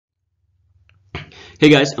Hey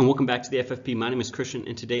guys, and welcome back to the FFP. My name is Christian,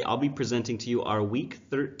 and today I'll be presenting to you our Week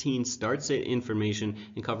 13 start sit information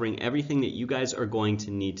and covering everything that you guys are going to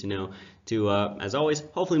need to know to, as always,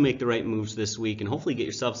 hopefully make the right moves this week and hopefully get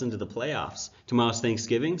yourselves into the playoffs. Tomorrow's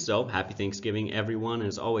Thanksgiving, so happy Thanksgiving, everyone.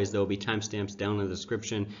 As always, there will be timestamps down in the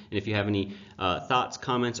description, and if you have any thoughts,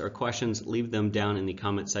 comments, or questions, leave them down in the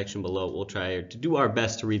comment section below. We'll try to do our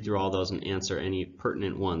best to read through all those and answer any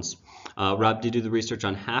pertinent ones. Rob did do the research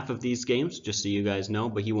on half of these games, just so you guys know,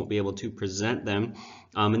 but he won't be able to present them.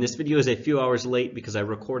 And this video is a few hours late because I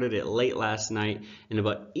recorded it late last night, and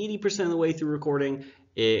about 80% of the way through recording,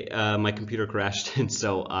 my computer crashed, and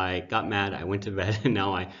so I got mad, I went to bed, and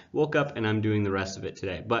now I woke up and I'm doing the rest of it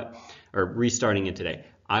today, or restarting it today.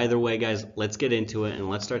 Either way, guys, let's get into it and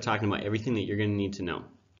let's start talking about everything that you're going to need to know.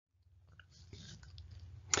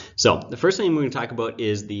 So the first thing we're going to talk about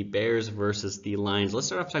is the Bears versus the Lions. Let's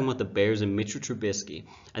start off talking about the Bears and Mitchell Trubisky.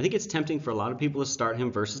 I think it's tempting for a lot of people to start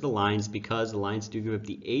him versus the Lions because the Lions do give up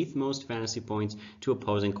the 8th most fantasy points to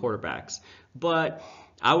opposing quarterbacks. But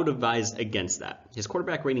I would advise against that. His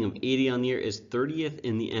quarterback rating of 80 on the year is 30th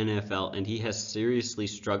in the NFL, and he has seriously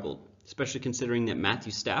struggled, especially considering that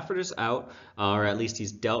Matthew Stafford is out, or at least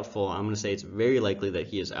he's doubtful. I'm going to say it's very likely that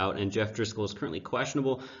he is out, and Jeff Driscoll is currently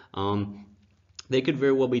questionable. They could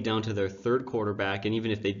very well be down to their third quarterback, and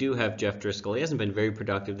even if they do have Jeff Driscoll, he hasn't been very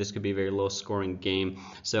productive. This could be a very low-scoring game,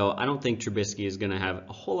 so I don't think Trubisky is going to have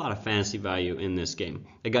a whole lot of fantasy value in this game.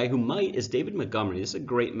 A guy who might is David Montgomery. This is a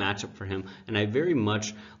great matchup for him, and I very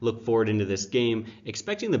much look forward into this game,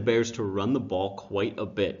 expecting the Bears to run the ball quite a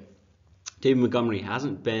bit. David Montgomery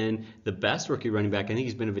hasn't been the best rookie running back. I think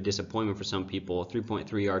he's been a bit of a disappointment for some people.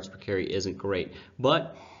 3.3 yards per carry isn't great,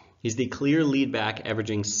 but he's the clear lead back,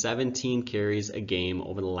 averaging 17 carries a game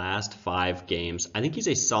over the last 5 games. I think he's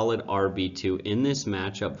a solid RB2 in this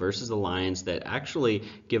matchup versus the Lions that actually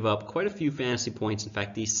give up quite a few fantasy points. In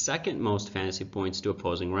fact, the second most fantasy points to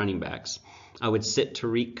opposing running backs. I would sit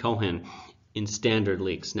Tariq Cohen in standard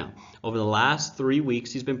leagues. Now, over the last 3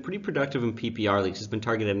 weeks, he's been pretty productive in PPR leagues. He's been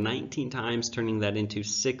targeted 19 times, turning that into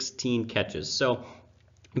 16 catches. So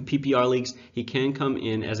in PPR leagues, he can come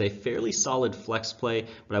in as a fairly solid flex play,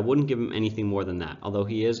 but I wouldn't give him anything more than that, although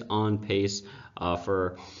he is on pace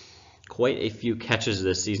for quite a few catches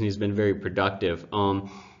this season. He's been very productive.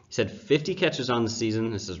 He's had 50 catches on the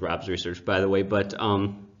season. This is Rob's research, by the way, but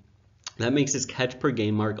that makes his catch per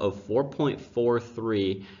game mark of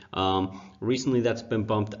 4.43. Recently, that's been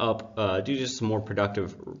bumped up due to some more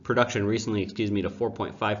production recently, to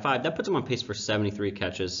 4.55. That puts him on pace for 73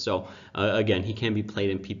 catches. So again, he can be played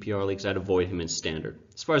in PPR leagues. I'd avoid him in standard.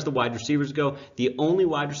 As far as the wide receivers go, the only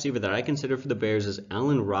wide receiver that I consider for the Bears is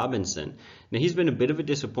Allen Robinson. Now, he's been a bit of a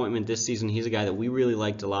disappointment this season. He's a guy that we really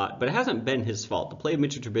liked a lot, but it hasn't been his fault. The play of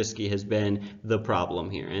Mitchell Trubisky has been the problem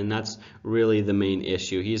here, and that's really the main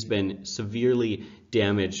issue. He's been severely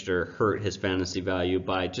damaged or hurt his fantasy value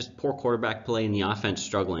by just poor quarterback play and the offense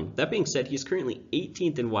struggling. That being said, he's currently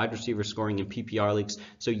 18th in wide receiver scoring in PPR leagues,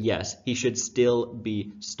 so yes, he should still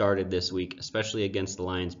be started this week, especially against the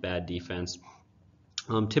Lions' bad defense.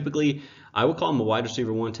 Typically, I would call him a wide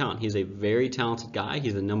receiver 1 talent. He's a very talented guy.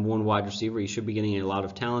 He's the #1 wide receiver. He should be getting a lot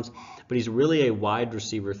of talents, but he's really a wide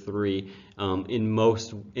receiver 3 in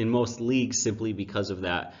most leagues simply because of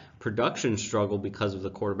that production struggle because of the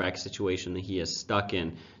quarterback situation that he is stuck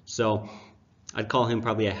in. So I'd call him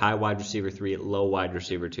probably a high wide receiver 3, low wide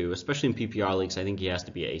receiver 2, especially in PPR leagues. I think he has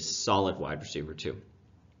to be a solid wide receiver 2.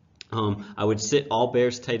 I would sit all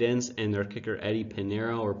Bears tight ends and their kicker Eddie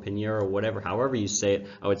Pinheiro or Pinheiro, whatever, however you say it.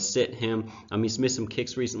 I would sit him. He's missed some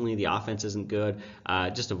kicks recently. The offense isn't good.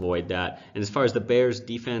 Just avoid that. And as far as the Bears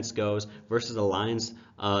defense goes versus the Lions,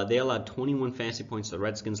 they allowed 21 fantasy points to the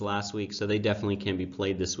Redskins last week, so they definitely can be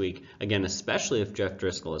played this week. Again, especially if Jeff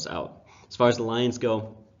Driscoll is out. As far as the Lions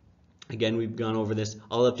go, again, we've gone over this.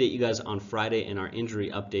 I'll update you guys on Friday in our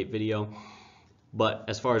injury update video. But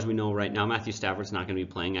as far as we know right now, Matthew Stafford's not going to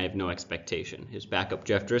be playing. I have no expectation. His backup,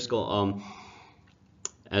 Jeff Driscoll,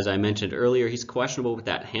 as I mentioned earlier, he's questionable with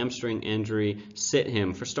that hamstring injury. Sit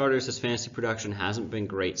him. For starters, his fantasy production hasn't been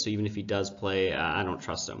great, so even if he does play, I don't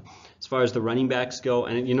trust him. As far as the running backs go,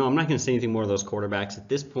 and I'm not going to say anything more of those quarterbacks. At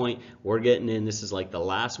this point, we're getting in. This is like the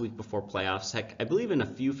last week before playoffs. Heck, I believe in a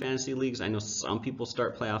few fantasy leagues. I know some people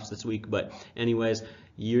start playoffs this week, but anyways,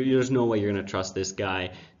 there's no way you're going to trust this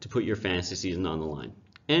guy to put your fantasy season on the line.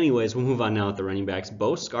 Anyways, we'll move on now with the running backs.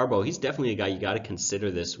 Bo Scarborough, he's definitely a guy you got to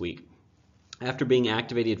consider this week. After being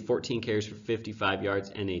activated, he had 14 carries for 55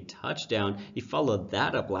 yards and a touchdown. He followed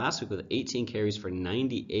that up last week with 18 carries for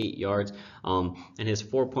 98 yards, and his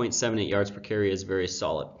 4.78 yards per carry is very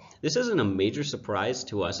solid. this isn't a major surprise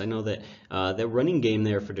to us. I know that the running game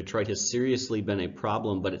there for Detroit has seriously been a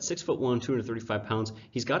problem, but at 6'1", 235 pounds,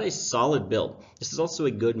 he's got a solid build. This is also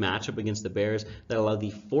a good matchup against the Bears that allow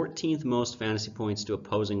the 14th most fantasy points to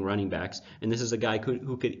opposing running backs, and this is a guy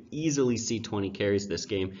who could easily see 20 carries this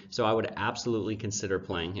game, so I would absolutely consider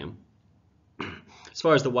playing him. As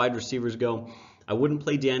far as the wide receivers go, I wouldn't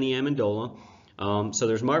play Danny Amendola. So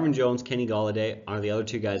there's Marvin Jones, Kenny Golladay are the other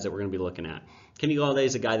two guys that we're going to be looking at. Kenny Golladay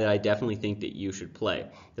is a guy that I definitely think that you should play.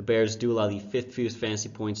 The Bears do allow the 5th fewest fantasy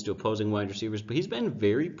points to opposing wide receivers, but he's been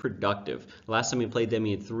very productive. The last time he played them,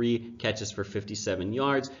 he had 3 catches for 57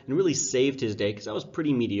 yards and really saved his day, because that was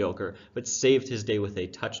pretty mediocre, but saved his day with a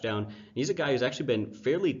touchdown. And he's a guy who's actually been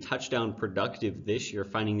fairly touchdown productive this year,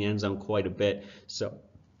 finding the end zone quite a bit. So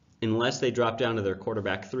unless they drop down to their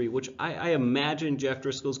quarterback 3, which I imagine Jeff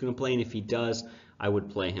Driscoll's going to play, and if he does, I would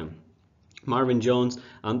play him. Marvin Jones,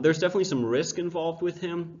 there's definitely some risk involved with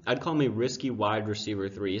him. I'd call him a risky wide receiver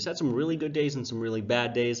 3. He's had some really good days and some really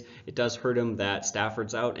bad days. It does hurt him that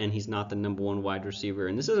Stafford's out and he's not the #1 wide receiver.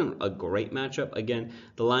 And this isn't a great matchup. Again,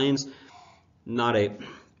 the Lions, the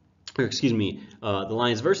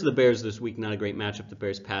Lions versus the Bears this week, not a great matchup. The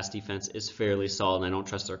Bears' pass defense is fairly solid, and I don't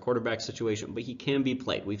trust their quarterback situation, but he can be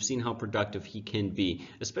played. We've seen how productive he can be,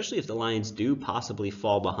 especially if the Lions do possibly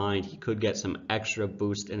fall behind. He could get some extra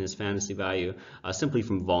boost in his fantasy value simply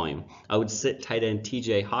from volume. I would sit tight end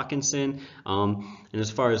TJ Hawkinson, and as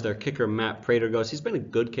far as their kicker Matt Prater goes, he's been a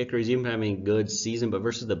good kicker. He's even having a good season, but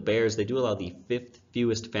versus the Bears, they do allow the 5th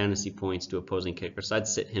fewest fantasy points to opposing kickers, so I'd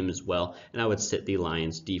sit him as well, and I would sit the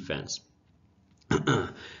Lions defense.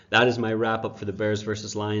 That is my wrap up for the Bears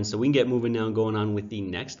versus Lions, so we can get moving now and going on with the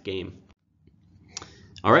next game.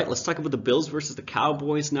 All right, let's talk about the Bills versus the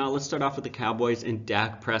Cowboys now. Let's start off with the Cowboys and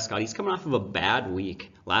Dak Prescott. He's coming off of a bad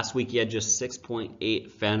week. Last week he had just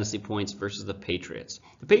 6.8 fantasy points versus the Patriots.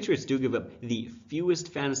 The Patriots do give up the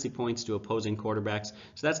fewest fantasy points to opposing quarterbacks,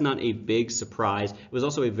 so that's not a big surprise. It was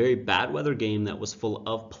also a very bad weather game that was full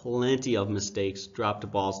of plenty of mistakes, dropped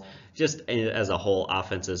balls. Just as a whole,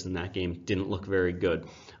 offenses in that game didn't look very good.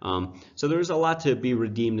 So there was a lot to be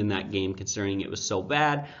redeemed in that game considering it was so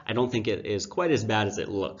bad. I don't think it is quite as bad as it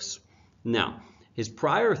looks. Now, his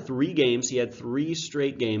prior 3 games, he had 3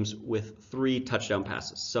 straight games with 3 touchdown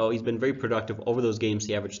passes. So he's been very productive over those games.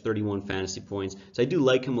 He averaged 31 fantasy points. So I do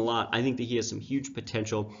like him a lot. I think that he has some huge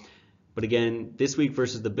potential. But again, this week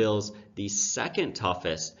versus the Bills, the second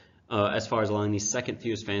toughest as far as allowing the 2nd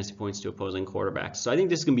fewest fantasy points to opposing quarterbacks. So I think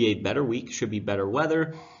this is going to be a better week, should be better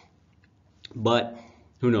weather, but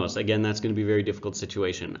who knows? Again, that's going to be a very difficult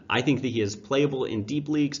situation. I think that he is playable in deep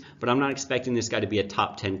leagues, but I'm not expecting this guy to be a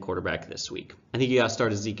top 10 quarterback this week. I think you got to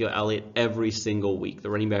start Ezekiel Elliott every single week.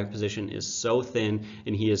 The running back position is so thin,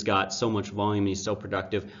 and he has got so much volume, and he's so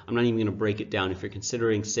productive. I'm not even going to break it down. If you're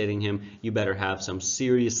considering sitting him, you better have some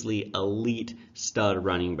seriously elite stud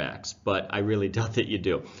running backs, but I really doubt that you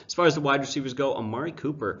do. As far as the wide receivers go, Amari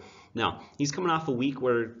Cooper. Now, he's coming off a week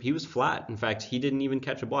where he was flat. In fact, he didn't even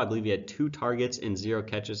catch a ball. I believe he had 2 targets and 0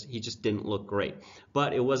 catches. He just didn't look great.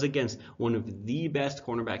 But it was against one of the best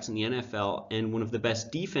cornerbacks in the NFL and one of the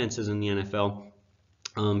best defenses in the NFL.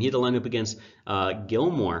 He had to line up against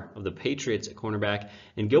Gilmore of the Patriots at cornerback,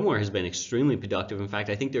 and Gilmore has been extremely productive. In fact,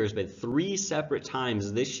 I think there has been 3 separate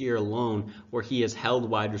times this year alone where he has held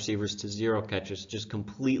wide receivers to 0 catches, just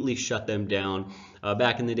completely shut them down.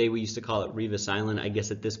 Back in the day, we used to call it Revis Island. I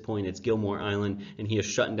guess at this point, it's Gilmore Island, and he is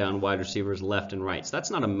shutting down wide receivers left and right. So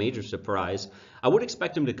that's not a major surprise. I would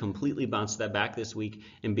expect him to completely bounce that back this week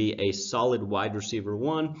and be a solid wide receiver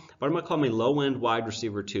 1, but I'm going to call him a low-end wide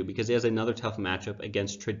receiver 2 because he has another tough matchup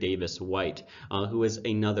against Tre'Davious White, who is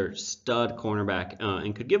another stud cornerback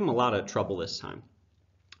and could give him a lot of trouble this time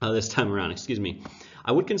around.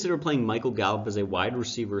 I would consider playing Michael Gallup as a wide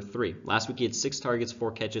receiver 3. Last week he had 6 targets,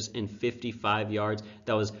 4 catches, and 55 yards.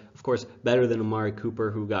 That was, of course, better than Amari Cooper,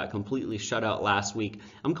 who got completely shut out last week.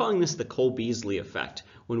 I'm calling this the Cole Beasley effect,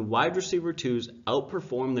 when wide receiver 2s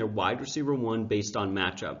outperform their wide receiver 1 based on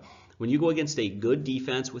matchup. When you go against a good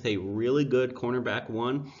defense with a really good cornerback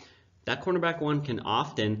 1, that cornerback 1 can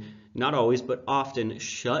often, not always, but often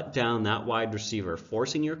shut down that wide receiver,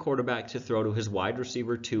 forcing your quarterback to throw to his wide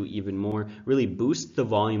receiver 2 even more, really boost the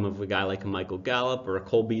volume of a guy like a Michael Gallup or a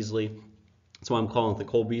Cole Beasley. That's why I'm calling it the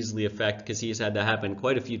Cole Beasley effect, because he has had that happen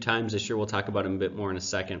quite a few times this year. We'll talk about him a bit more in a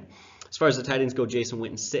second. As far as the tight ends go, Jason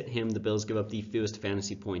Witten, sit him. The Bills give up the fewest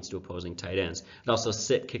fantasy points to opposing tight ends. And also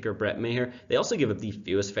sit kicker Brett Maher. They also give up the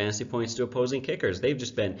fewest fantasy points to opposing kickers. They've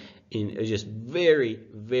just been in just very,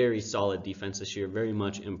 very solid defense this year. Very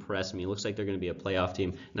much impressed me. It looks like they're going to be a playoff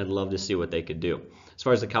team, and I'd love to see what they could do. As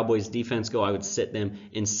far as the Cowboys defense go, I would sit them.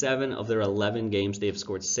 In 7 of their 11 games, they have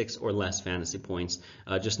scored 6 or less fantasy points.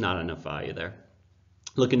 Just not enough value there.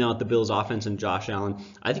 Looking now at the Bills offense and Josh Allen,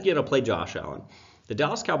 I think you got to play Josh Allen. The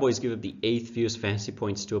Dallas Cowboys give up the 8th fewest fantasy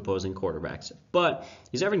points to opposing quarterbacks, but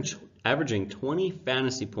he's averaging 20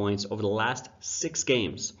 fantasy points over the last 6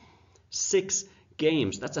 games. 6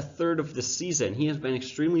 games. That's a third of the season. He has been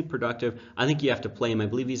extremely productive. I think you have to play him. I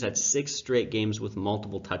believe he's had 6 straight games with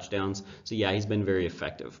multiple touchdowns. So yeah, he's been very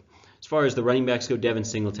effective. As far as the running backs go, Devin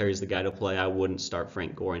Singletary is the guy to play. I wouldn't start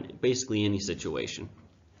Frank Gore in basically any situation.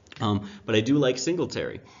 But I do like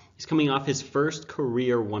Singletary. He's coming off his first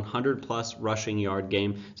career 100-plus rushing yard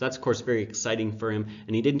game, so that's, of course, very exciting for him.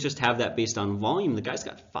 And he didn't just have that based on volume. The guy's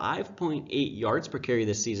got 5.8 yards per carry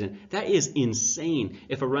this season. That is insane.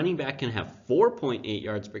 If a running back can have 4.8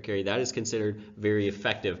 yards per carry, that is considered very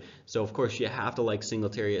effective. So, of course, you have to like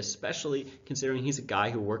Singletary, especially considering he's a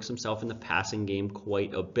guy who works himself in the passing game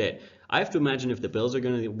quite a bit. I have to imagine if the Bills are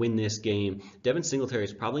going to win this game, Devin Singletary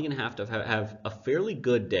is probably going to have a fairly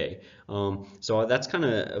good day. So that's kind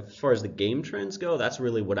of, as far as the game trends go, that's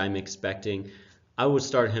really what I'm expecting. I would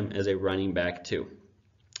start him as a running back too.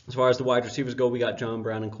 As far as the wide receivers go, we got John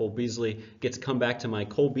Brown and Cole Beasley. Get to come back to my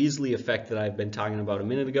Cole Beasley effect that I've been talking about a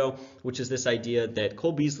minute ago, which is this idea that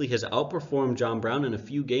Cole Beasley has outperformed John Brown in a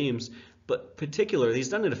few games, but particularly, he's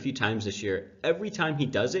done it a few times this year. Every time he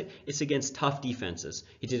does it, it's against tough defenses.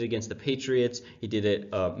 He did it against the Patriots. He did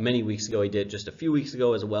it many weeks ago. He did it just a few weeks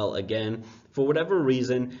ago as well again. For whatever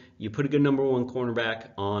reason, you put a good number 1 cornerback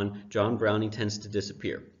on John Brown, he tends to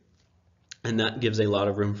disappear. And that gives a lot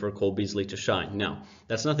of room for Cole Beasley to shine. Now,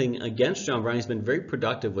 that's nothing against John Brown. He's been very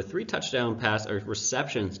productive with 3 touchdown pass or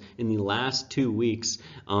receptions in the last 2 weeks.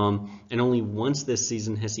 And only once this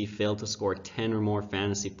season has he failed to score 10 or more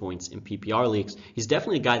fantasy points in PPR leagues. He's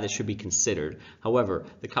definitely a guy that should be considered. However,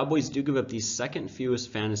 the Cowboys do give up the 2nd fewest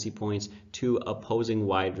fantasy points to opposing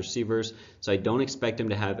wide receivers. So I don't expect him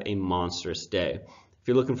to have a monstrous day. If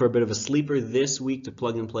you're looking for a bit of a sleeper this week to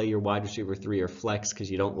plug and play your wide receiver 3 or flex because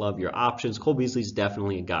you don't love your options, Cole Beasley's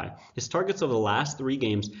definitely a guy. His targets over the last 3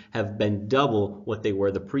 games have been double what they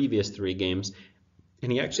were the previous 3 games,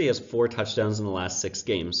 and he actually has 4 touchdowns in the last 6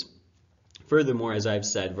 games. Furthermore, as I've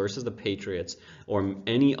said, versus the Patriots or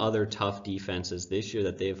any other tough defenses this year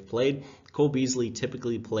that they have played, Cole Beasley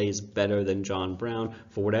typically plays better than John Brown.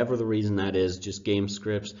 For whatever the reason that is, just game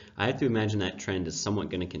scripts, I have to imagine that trend is somewhat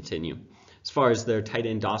going to continue. As far as their tight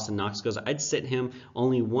end Dawson Knox goes, I'd sit him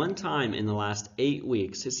only 1 time in the last 8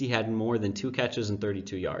 weeks since he had more than 2 catches and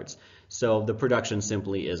 32 yards. So the production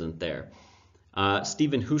simply isn't there.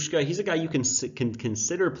 Steven Hauschka, he's a guy you can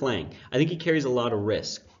consider playing. I think he carries a lot of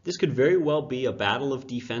risk. This could very well be a battle of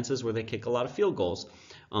defenses where they kick a lot of field goals.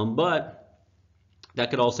 But that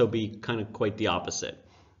could also be kind of quite the opposite.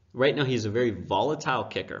 Right now, he's a very volatile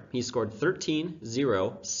kicker. He scored 13,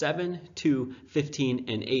 0, 7, 2, 15,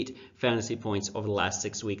 and 8 fantasy points over the last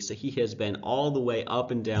 6 weeks. So he has been all the way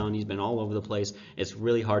up and down. He's been all over the place. It's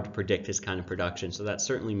really hard to predict his kind of production, so that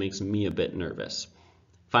certainly makes me a bit nervous.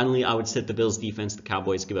 Finally, I would sit the Bills defense. The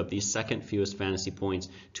Cowboys give up the 2nd fewest fantasy points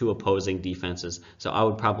to opposing defenses. So I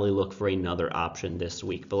would probably look for another option this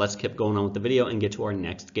week. But let's keep going on with the video and get to our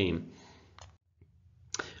next game.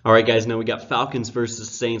 All right, guys, now we got Falcons versus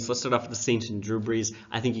Saints. Let's start off with the Saints and Drew Brees.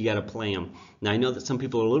 I think you got to play him. Now, I know that some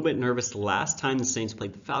people are a little bit nervous. Last time the Saints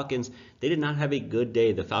played the Falcons, they did not have a good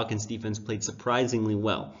day. The Falcons defense played surprisingly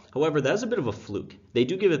well. However, that was a bit of a fluke. They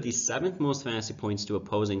do give it the 7th most fantasy points to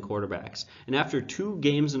opposing quarterbacks. And after 2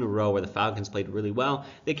 games in a row where the Falcons played really well,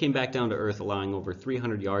 they came back down to earth, allowing over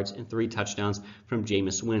 300 yards and 3 touchdowns from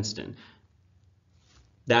Jameis Winston.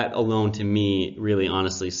 That alone, to me, really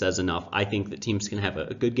honestly says enough. I think that teams can have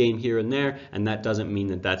a good game here and there, and that doesn't mean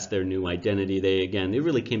that that's their new identity. They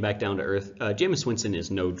really came back down to earth. Jameis Winston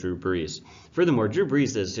is no Drew Brees. Furthermore, Drew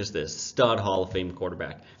Brees is just this stud Hall of Fame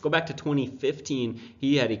quarterback. Go back to 2015,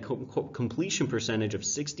 he had a completion percentage of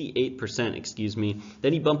 68%,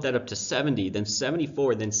 Then he bumped that up to 70, then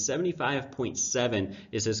 74, then 75.7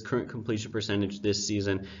 is his current completion percentage this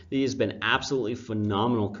season. He has been absolutely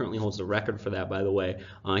phenomenal. Currently holds the record for that, by the way.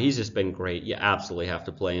 He's just been great. You absolutely have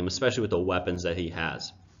to play him, especially with the weapons that he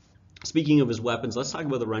has. Speaking of his weapons, let's talk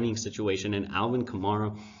about the running situation and Alvin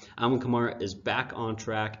Kamara. Alvin Kamara is back on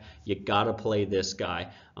track. You got to play this guy.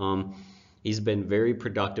 He's been very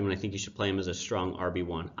productive, and I think you should play him as a strong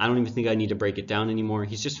RB1. I don't even think I need to break it down anymore.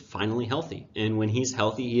 He's just finally healthy. And when he's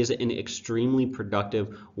healthy, he is an extremely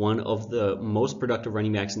productive, one of the most productive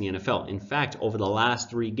running backs in the NFL. In fact, over the last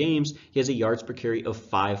 3 games, he has a yards per carry of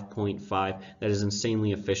 5.5. That is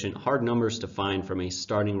insanely efficient. Hard numbers to find from a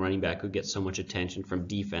starting running back who gets so much attention from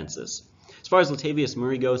defenses. As far as Latavius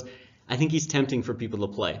Murray goes, I think he's tempting for people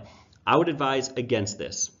to play. I would advise against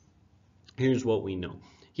this. Here's what we know.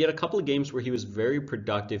 He had a couple of games where he was very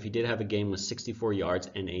productive. He did have a game with 64 yards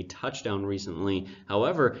and a touchdown recently.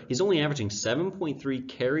 However, he's only averaging 7.3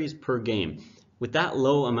 carries per game. With that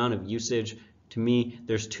low amount of usage, to me,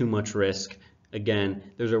 there's too much risk. Again,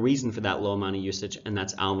 there's a reason for that low amount of usage, and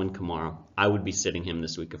that's Alvin Kamara. I would be sitting him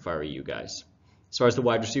this week if I were you guys. As far as the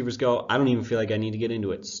wide receivers go, I don't even feel like I need to get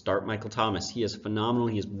into it. Start Michael Thomas. He is phenomenal.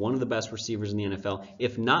 He is one of the best receivers in the NFL,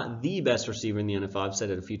 if not the best receiver in the NFL. I've said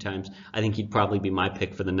it a few times. I think he'd probably be my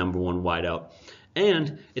pick for the #1 wideout.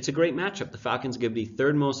 And it's a great matchup. The Falcons give the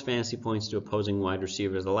 3rd most fantasy points to opposing wide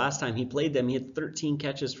receivers. The last time he played them, he had 13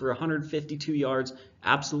 catches for 152 yards.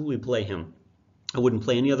 Absolutely play him. I wouldn't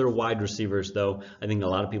play any other wide receivers, though. I think a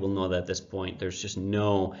lot of people know that at this point. There's just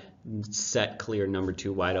no set, clear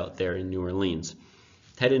 #2 wideout there in New Orleans.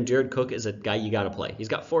 Tight end Jared Cook is a guy you got to play. He's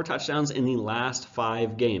got 4 touchdowns in the last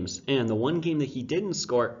 5 games. And the one game that he didn't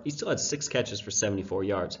score, he still had 6 catches for 74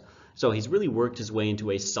 yards. So he's really worked his way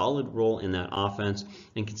into a solid role in that offense.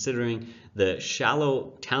 And considering the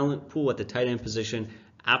shallow talent pool at the tight end position,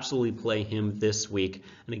 absolutely play him this week.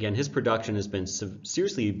 And again, his production has been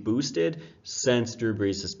seriously boosted since Drew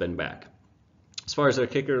Brees has been back. As far as our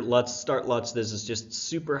kicker, Lutz, start Lutz. This is just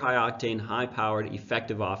super high octane, high powered,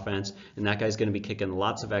 effective offense, and that guy's going to be kicking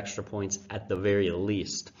lots of extra points at the very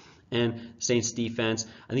least. And Saints defense,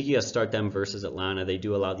 I think you got to start them versus Atlanta. They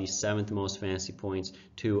do allow the 7th most fantasy points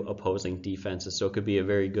to opposing defenses, so it could be a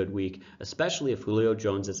very good week, especially if Julio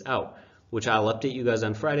Jones is out, which I'll update you guys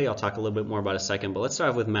on Friday. I'll talk a little bit more about in a second, but let's start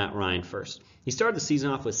off with Matt Ryan first. He started the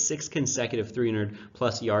season off with 6 consecutive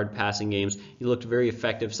 300-plus yard passing games. He looked very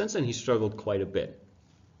effective. Since then, he struggled quite a bit.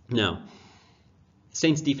 Now,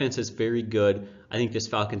 Saints defense is very good. I think this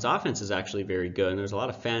Falcons offense is actually very good, and there's a lot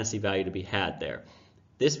of fantasy value to be had there.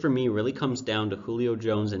 This, for me, really comes down to Julio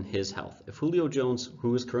Jones and his health. If Julio Jones,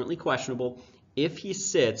 who is currently questionable, if he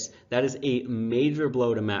sits, that is a major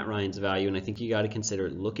blow to Matt Ryan's value, and I think you got to consider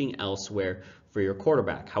looking elsewhere for your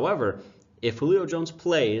quarterback. However, if Julio Jones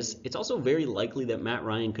plays, it's also very likely that Matt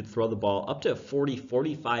Ryan could throw the ball up to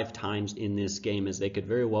 40-45 times in this game, as they could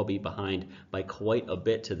very well be behind by quite a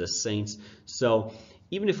bit to the Saints. So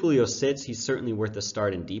even if Julio sits, he's certainly worth a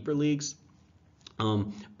start in deeper leagues.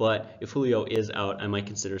 But if Julio is out, I might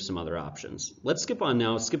consider some other options. Let's skip on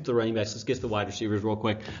now. Skip the running backs. Let's get to the wide receivers real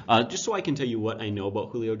quick, just so I can tell you what I know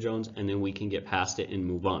about Julio Jones, and then we can get past it and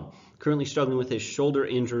move on. Currently struggling with his shoulder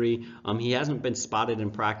injury. He hasn't been spotted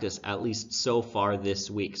in practice, at least so far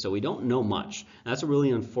this week, so we don't know much. That's a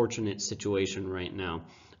really unfortunate situation right now.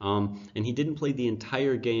 And he didn't play the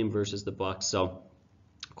entire game versus the Bucs, so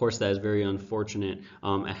of course that is very unfortunate.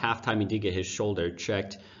 At halftime, he did get his shoulder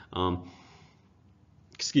checked.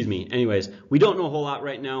 Excuse me. Anyways, we don't know a whole lot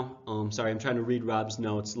right now. Sorry, I'm trying to read Rob's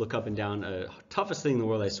notes, look up and down. Toughest thing in the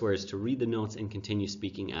world, I swear, is to read the notes and continue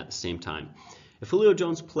speaking at the same time. If Julio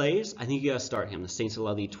Jones plays, I think you got to start him. The Saints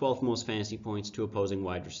allow the 12th most fantasy points to opposing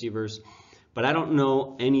wide receivers. But I don't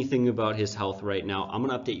know anything about his health right now. I'm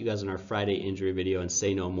going to update you guys on our Friday injury video and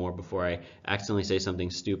say no more before I accidentally say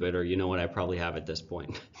something stupid, or you know what I probably have at this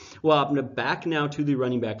point. Well, I'm going to back now to the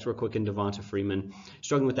running backs real quick, and Devonta Freeman.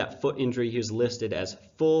 Struggling with that foot injury. He was listed as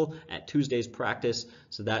full at Tuesday's practice,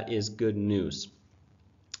 so that is good news.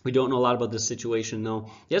 We don't know a lot about this situation, though.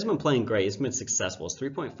 He hasn't been playing great. He's been successful. It's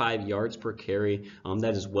 3.5 yards per carry.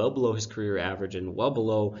 That is well below his career average and well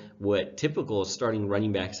below what typical starting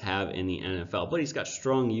running backs have in the NFL. But he's got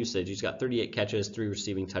strong usage. He's got 38 catches, 3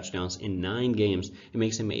 receiving touchdowns in 9 games. It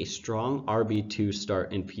makes him a strong RB2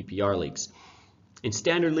 start in PPR leagues. In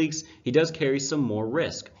standard leagues, he does carry some more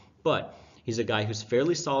risk, but he's a guy who's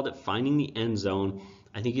fairly solid at finding the end zone.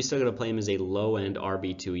 I think you're still going to play him as a low-end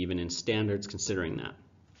RB2, even in standards, considering that.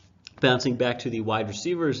 Bouncing back to the wide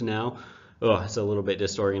receivers now. Oh, it's a little bit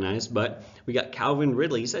disorganized, but we got Calvin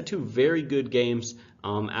Ridley. He's had 2 very good games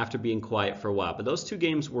after being quiet for a while, but those 2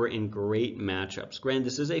 games were in great matchups. Granted,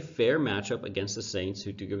 this is a fair matchup against the Saints,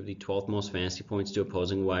 who do give the 12th most fantasy points to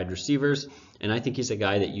opposing wide receivers, and I think he's a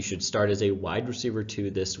guy that you should start as a wide receiver 2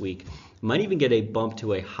 this week. Might even get a bump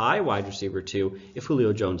to a high wide receiver 2 if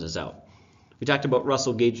Julio Jones is out. We talked about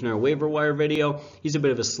Russell Gage in our waiver wire video. He's a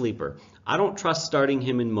bit of a sleeper. I don't trust starting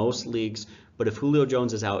him in most leagues, but if Julio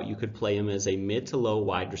Jones is out, you could play him as a mid to low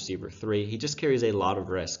wide receiver 3. He just carries a lot of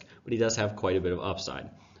risk, but he does have quite a bit of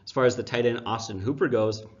upside. As far as the tight end Austin Hooper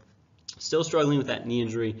goes, still struggling with that knee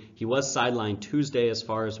injury. He was sidelined Tuesday as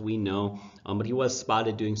far as we know, but he was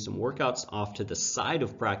spotted doing some workouts off to the side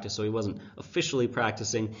of practice, so he wasn't officially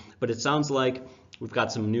practicing. But it sounds like we've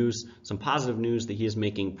got some news, some positive news that he is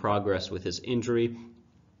making progress with his injury.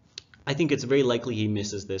 I think it's very likely he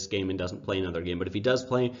misses this game and doesn't play another game, but if he does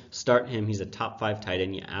play, start him. He's a top 5 tight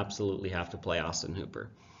end. You absolutely have to play Austin Hooper.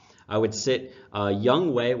 I would sit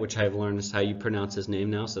Young Wei, which I've learned is how you pronounce his name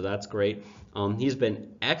now, so that's great. He's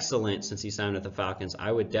been excellent since he signed with the Falcons.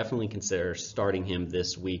 I would definitely consider starting him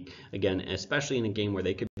this week, again, especially in a game where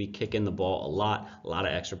they could be kicking the ball a lot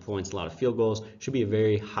of extra points, a lot of field goals. Should be a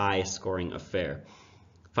very high-scoring affair.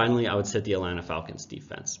 Finally, I would sit the Atlanta Falcons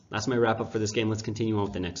defense. That's my wrap-up for this game. Let's continue on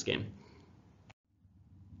with the next game.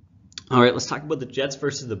 All right, let's talk about the Jets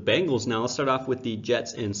versus the Bengals now. Let's start off with the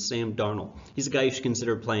Jets and Sam Darnold. He's a guy you should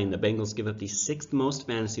consider playing. The Bengals give up the 6th most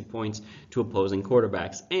fantasy points to opposing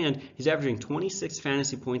quarterbacks, and he's averaging 26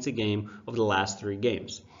 fantasy points a game over the last 3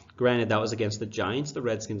 games. Granted, that was against the Giants, the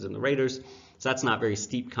Redskins, and the Raiders, so that's not very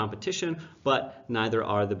steep competition, but neither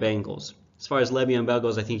are the Bengals. As far as Le'Veon Bell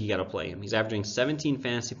goes, I think you got to play him. He's averaging 17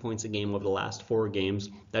 fantasy points a game over the last 4 games.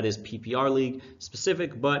 That is PPR league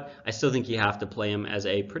specific, but I still think you have to play him as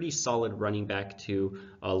a pretty solid running back 2,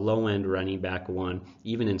 a low-end running back 1,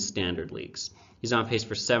 even in standard leagues. He's on pace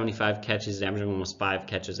for 75 catches, averaging almost 5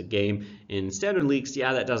 catches a game. In standard leagues,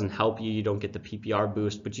 yeah, that doesn't help you. You don't get the PPR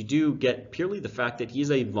boost, but you do get purely the fact that he's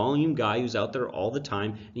a volume guy who's out there all the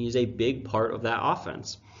time, and he's a big part of that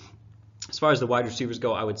offense. As far as the wide receivers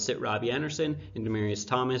go, I would sit Robbie Anderson and Demaryius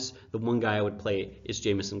Thomas. The one guy I would play is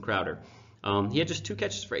Jamison Crowder. He had just 2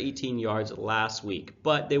 catches for 18 yards last week,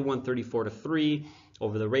 but they won 34-3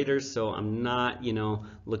 over the Raiders, so I'm not,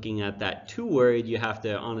 looking at that too worried. You have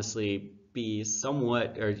to honestly be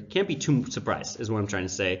somewhat, or you can't be too surprised, is what I'm trying to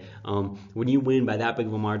say. When you win by that big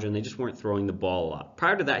of a margin, they just weren't throwing the ball a lot.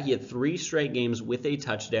 Prior to that, he had 3 straight games with a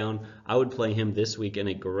touchdown. I would play him this week in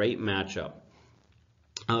a great matchup.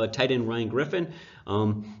 Tight end Ryan Griffin.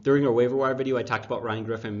 During our waiver wire video, I talked about Ryan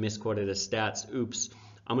Griffin, misquoted his stats. Oops.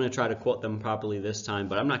 I'm going to try to quote them properly this time,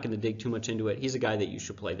 but I'm not going to dig too much into it. He's a guy that you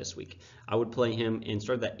should play this week. I would play him in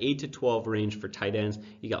sort of that 8 to 12 range for tight ends.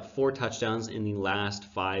 He got 4 touchdowns in the last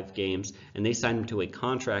 5 games, and they signed him to a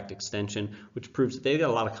contract extension, which proves that they've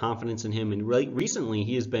got a lot of confidence in him, and recently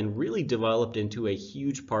he has been really developed into a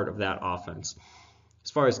huge part of that offense. As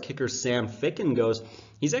far as kicker Sam Ficken goes,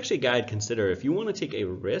 he's actually a guy I'd consider. If you want to take a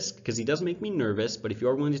risk, because he does make me nervous, but if you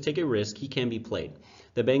are willing to take a risk, he can be played.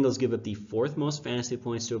 The Bengals give up the 4th most fantasy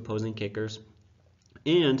points to opposing kickers,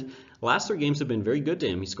 and the last 3 games have been very good to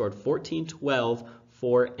him. He scored 14, 12,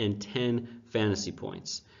 4, and 10 fantasy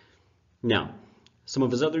points. Now, some of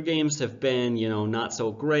his other games have been, not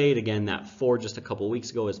so great. Again, that 4 just a couple weeks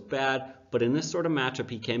ago is bad, but in this sort of matchup,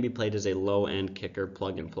 he can be played as a low-end kicker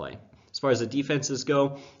plug and play. As far as the defenses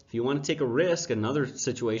go, if you want to take a risk, another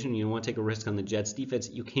situation, you want to take a risk on the Jets defense,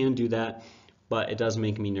 you can do that, but it does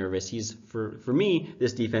make me nervous. For me,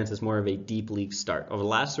 this defense is more of a deep league start. Over the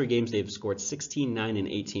last 3 games, they've scored 16, 9, and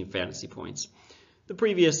 18 fantasy points. The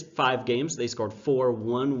previous 5 games, they scored 4,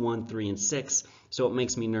 1, 1, 3, and 6, so it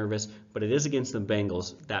makes me nervous, but it is against the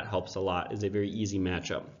Bengals. That helps a lot. It's a very easy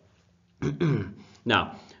matchup.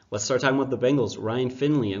 Now, let's start talking about the Bengals. Ryan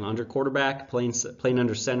Finley, an under quarterback, playing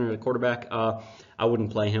under center at quarterback. I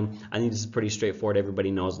wouldn't play him. I think this is pretty straightforward.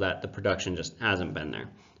 Everybody knows that. The production just hasn't been there.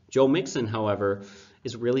 Joe Mixon, however,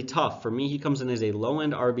 is really tough. For me, he comes in as a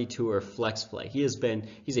low-end RB2 or flex play. He's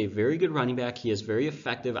a very good running back. He is very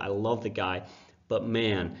effective. I love the guy. But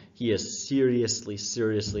man, he is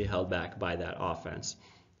seriously held back by that offense.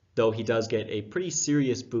 Though he does get a pretty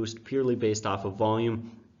serious boost purely based off of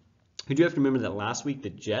volume. You do have to remember that last week the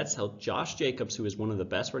Jets held Josh Jacobs, who is one of the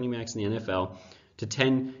best running backs in the NFL, to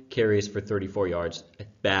 10 carries for 34 yards, a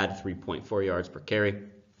bad 3.4 yards per carry.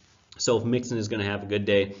 So if Mixon is going to have a good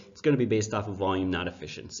day, it's going to be based off of volume, not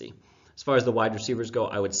efficiency. As far as the wide receivers go,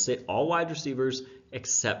 I would sit all wide receivers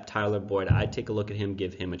except Tyler Boyd. I'd take a look at him,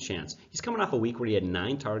 give him a chance. He's coming off a week where he had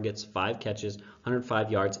 9 targets, 5 catches,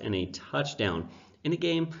 105 yards, and a touchdown in a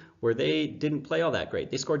game where they didn't play all that great.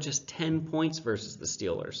 They scored just 10 points versus the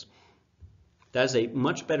Steelers. That is a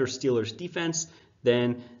much better Steelers defense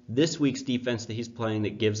than this week's defense that he's playing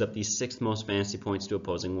that gives up the 6th most fantasy points to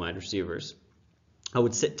opposing wide receivers. I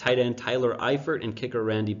would sit tight end Tyler Eifert and kicker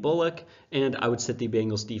Randy Bullock, and I would sit the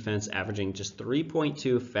Bengals defense averaging just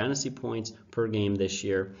 3.2 fantasy points per game this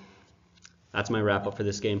year. That's my wrap up for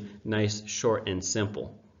this game. Nice, short, and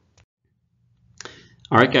simple.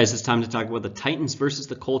 All right, guys, it's time to talk about the Titans versus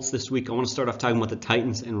the Colts this week. I want to start off talking about the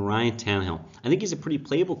Titans and Ryan Tannehill. I think he's a pretty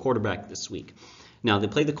playable quarterback this week. Now, they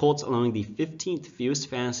play the Colts, allowing the 15th fewest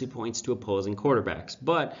fantasy points to opposing quarterbacks.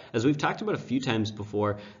 But, as we've talked about a few times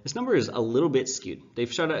before, this number is a little bit skewed.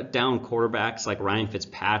 They've shut down quarterbacks like Ryan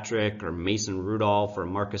Fitzpatrick or Mason Rudolph or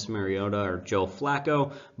Marcus Mariota or Joe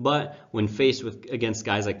Flacco. But when faced against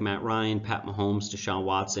guys like Matt Ryan, Pat Mahomes, Deshaun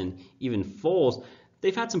Watson, even Foles,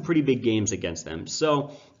 they've had some pretty big games against them.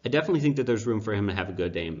 So I definitely think that there's room for him to have a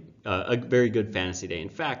good day, a very good fantasy day. In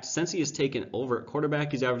fact, since he has taken over at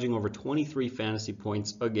quarterback, he's averaging over 23 fantasy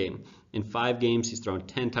points a game. In 5 games, he's thrown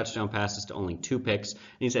 10 touchdown passes to only 2 picks, and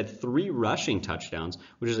he's had 3 rushing touchdowns,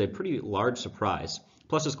 which is a pretty large surprise.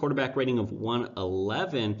 Plus, his quarterback rating of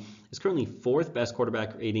 111 is currently 4th best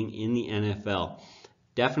quarterback rating in the NFL.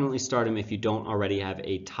 Definitely start him if you don't already have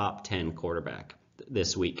a top 10 quarterback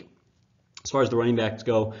this week. As far as the running backs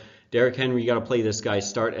go, Derrick Henry, you got to play this guy.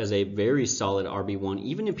 Start as a very solid RB1.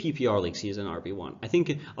 Even in PPR leagues, he is an RB1. I think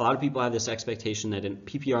a lot of people have this expectation that in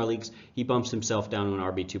PPR leagues, he bumps himself down to an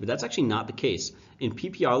RB2, but that's actually not the case. In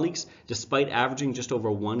PPR leagues, despite averaging just over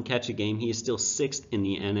 1 catch a game, he is still 6th in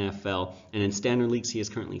the NFL. And in standard leagues, he is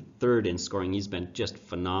currently 3rd in scoring. He's been just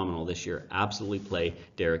phenomenal this year. Absolutely play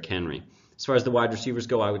Derrick Henry. As far as the wide receivers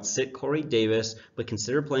go, I would sit Corey Davis, but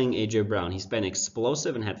consider playing A.J. Brown. He's been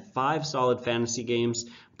explosive and had 5 solid fantasy games,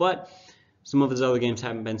 but some of his other games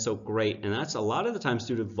haven't been so great, and that's a lot of the times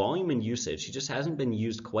due to volume and usage. He just hasn't been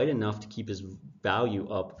used quite enough to keep his value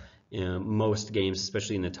up in most games,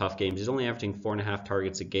 especially in the tough games. He's only averaging 4.5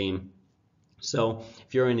 targets a game. So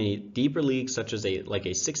if you're in a deeper league, such as a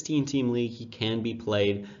 16-team league, he can be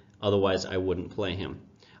played. Otherwise, I wouldn't play him.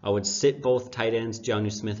 I would sit both tight ends,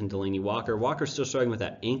 Jonnu Smith and Delanie Walker. Walker's still struggling with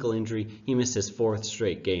that ankle injury. He missed his 4th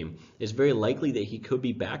straight game. It's very likely that he could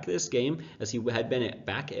be back this game, as he had been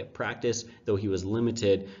back at practice, though he was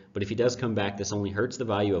limited. But if he does come back, this only hurts the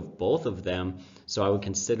value of both of them. So I would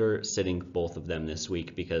consider sitting both of them this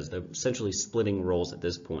week because they're essentially splitting roles at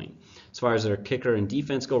this point. As far as their kicker and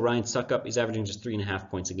defense go, Ryan Succop, he's averaging just 3.5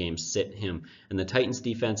 points a game. Sit him. And the Titans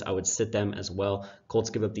defense, I would sit them as well. Colts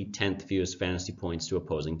give up the 10th fewest fantasy points to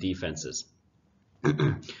opposing defenses.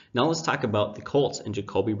 Now let's talk about the Colts and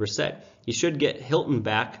Jacoby Brissett. He should get Hilton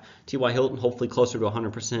back, T.Y. Hilton hopefully closer to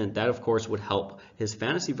 100%. That, of course, would help his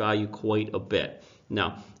fantasy value quite a bit.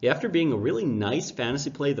 Now, after being a really nice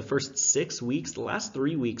fantasy play the first 6 weeks, the last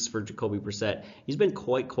 3 weeks for Jacoby Brissett, he's been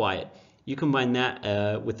quite quiet. You combine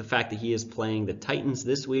that with the fact that he is playing the Titans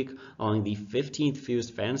this week, allowing the 15th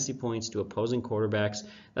fewest fantasy points to opposing quarterbacks.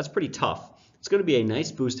 That's pretty tough. It's going to be a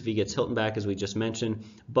nice boost if he gets Hilton back, as we just mentioned,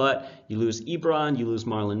 but you lose Ebron, you lose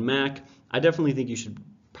Marlon Mack. I definitely think you should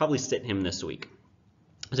probably sit him this week.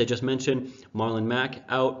 As I just mentioned, Marlon Mack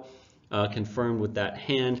out, confirmed with that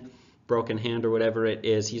broken hand or whatever it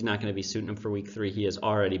is. He's not going to be suiting him for week 3. He has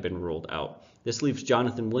already been ruled out. This leaves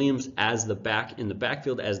Jonathan Williams as the back in the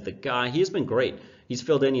backfield as the guy. He has been great. He's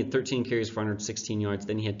filled in. He had 13 carries for 116 yards.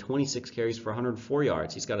 Then he had 26 carries for 104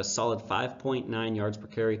 yards. He's got a solid 5.9 yards per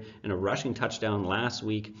carry and a rushing touchdown last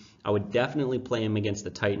week. I would definitely play him against the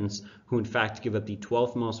Titans, who in fact give up the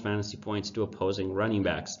 12th most fantasy points to opposing running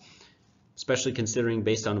backs. Especially considering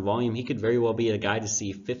based on volume, he could very well be a guy to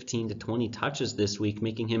see 15 to 20 touches this week,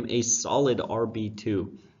 making him a solid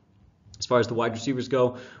RB2. As far as the wide receivers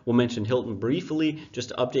go, we'll mention Hilton briefly. Just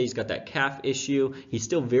to update, he's got that calf issue. He's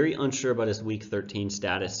still very unsure about his week 13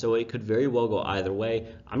 status, so it could very well go either way.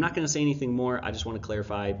 I'm not going to say anything more. I just want to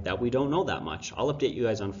clarify that we don't know that much. I'll update you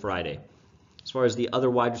guys on Friday. As far as the other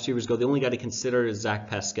wide receivers go, the only guy to consider is Zach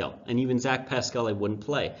Pascal. And even Zach Pascal I wouldn't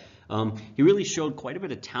play. He really showed quite a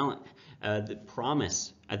bit of talent, the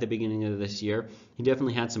promise at the beginning of this year. He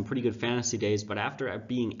definitely had some pretty good fantasy days, but after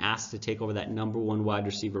being asked to take over that #1 wide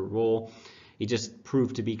receiver role, he just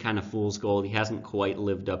proved to be kind of fool's gold. He hasn't quite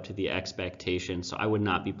lived up to the expectation, so I would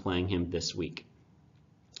not be playing him this week.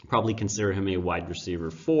 Probably consider him a wide receiver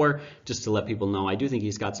 4, just to let people know I do think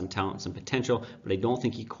he's got some talent, some potential, but I don't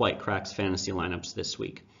think he quite cracks fantasy lineups this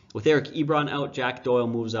week. With Eric Ebron out, Jack Doyle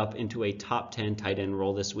moves up into a top 10 tight end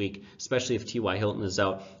role this week, especially if T.Y. Hilton is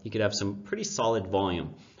out. He could have some pretty solid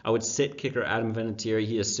volume. I would sit kicker Adam Vinatieri.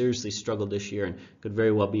 He has seriously struggled this year and could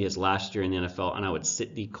very well be his last year in the NFL, and I would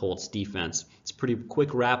sit the Colts defense. It's a pretty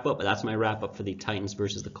quick wrap-up, but that's my wrap-up for the Titans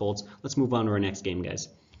versus the Colts. Let's move on to our next game, guys.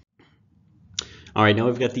 All right, now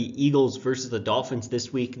we've got the Eagles versus the Dolphins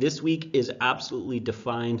this week. This week is absolutely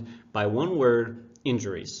defined by one word: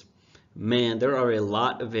 injuries. Man, there are a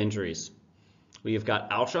lot of injuries. We've got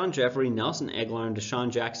Alshon Jeffrey, Nelson Agholor, and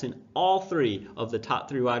Deshaun Jackson. All 3 of the top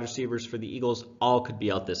 3 wide receivers for the Eagles all could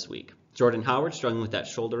be out this week. Jordan Howard struggling with that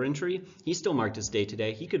shoulder injury. He still marked his day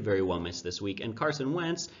today. He could very well miss this week. And Carson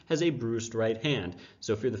Wentz has a bruised right hand.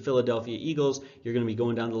 So if you're the Philadelphia Eagles, you're going to be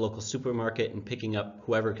going down to the local supermarket and picking up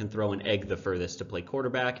whoever can throw an egg the furthest to play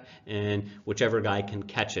quarterback. And whichever guy can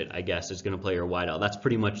catch it, I guess, is going to play your wideout. That's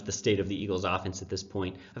pretty much the state of the Eagles offense at this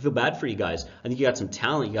point. I feel bad for you guys. I think you got some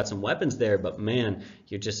talent, you got some weapons there, but man,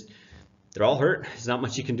 they're all hurt. There's not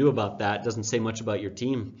much you can do about that. It doesn't say much about your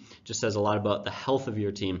team. It just says a lot about the health of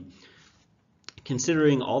your team.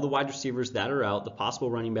 Considering all the wide receivers that are out, the possible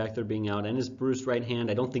running back they're being out, and his bruised right hand,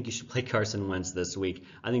 I don't think you should play Carson Wentz this week.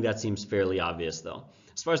 I think that seems fairly obvious, though.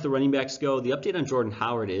 As far as the running backs go, the update on Jordan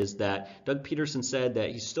Howard is that Doug Peterson said that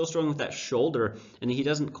he's still struggling with that shoulder, and he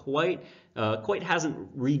doesn't quite hasn't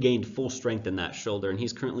regained full strength in that shoulder, and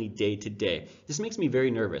he's currently day-to-day. This makes me very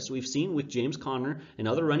nervous. We've seen with James Conner and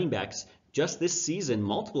other running backs just this season,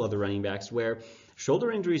 multiple other running backs, where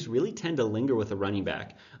shoulder injuries really tend to linger with a running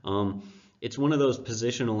back. It's one of those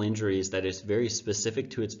positional injuries that is very specific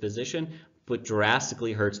to its position, but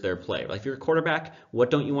drastically hurts their play. Like if you're a quarterback, what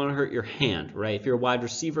don't you want to hurt? Your hand, right? If you're a wide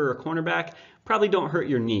receiver or cornerback, probably don't hurt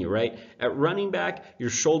your knee, right? At running back, your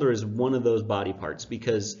shoulder is one of those body parts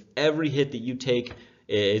because every hit that you take,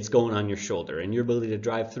 it's going on your shoulder. And your ability to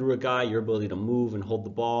drive through a guy, your ability to move and hold the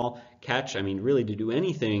ball, catch, really to do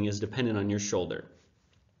anything is dependent on your shoulder.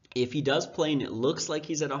 If he does play and it looks like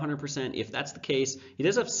he's at 100%, if that's the case, he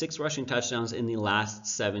does have 6 rushing touchdowns in the last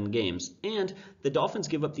 7 games. And the Dolphins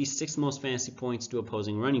give up the 6th most fantasy points to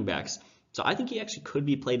opposing running backs. So I think he actually could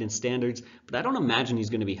be played in standards, but I don't imagine he's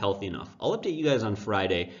going to be healthy enough. I'll update you guys on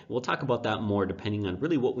Friday. We'll talk about that more depending on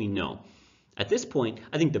really what we know. At this point,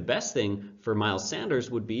 I think the best thing for Miles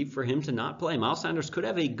Sanders would be for him to not play. Miles Sanders could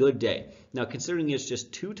have a good day. Now, considering he has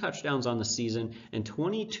just 2 touchdowns on the season and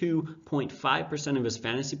 22.5% of his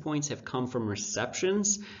fantasy points have come from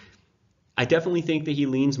receptions, I definitely think that he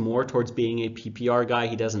leans more towards being a PPR guy.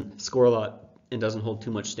 He doesn't score a lot and doesn't hold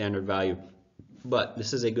too much standard value. But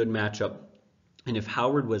this is a good matchup. And if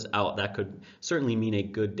Howard was out, that could certainly mean a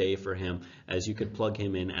good day for him, as you could plug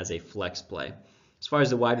him in as a flex play. As far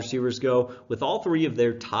as the wide receivers go, with all 3 of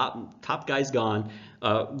their top guys gone,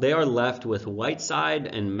 they are left with Whiteside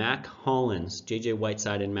and Mac Hollins, J.J.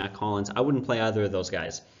 Whiteside and Mac Hollins. I wouldn't play either of those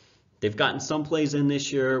guys. They've gotten some plays in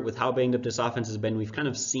this year. With how banged up this offense has been, we've kind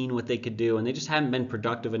of seen what they could do, and they just haven't been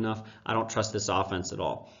productive enough. I don't trust this offense at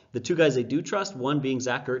all. The 2 guys they do trust, one being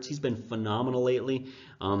Zach Ertz. He's been phenomenal lately.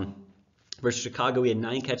 Versus Chicago, he had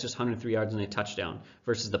 9 catches, 103 yards, and a touchdown.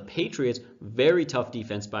 Versus the Patriots, very tough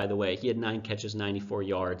defense, by the way. He had 9 catches, 94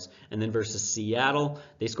 yards. And then versus Seattle,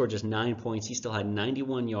 they scored just 9 points. He still had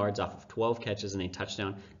 91 yards off of 12 catches and a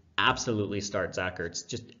touchdown. Absolutely start Zach Ertz.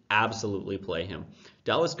 Just absolutely play him.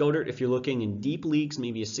 Dallas Goedert, if you're looking in deep leagues,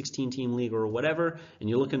 maybe a 16-team league or whatever, and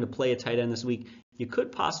you're looking to play a tight end this week, you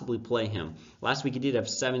could possibly play him. Last week he did have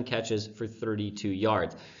 7 catches for 32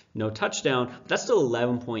 yards. No touchdown, but that's still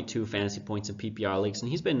 11.2 fantasy points in PPR leagues,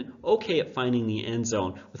 and he's been okay at finding the end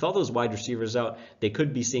zone. With all those wide receivers out, they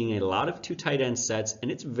could be seeing a lot of 2 tight end sets,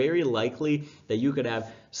 and it's very likely that you could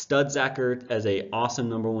have stud Zach Ertz as a awesome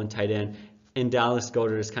number 1 tight end, and Dallas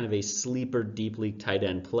Goedert is kind of a sleeper deep league tight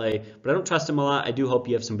end play, but I don't trust him a lot. I do hope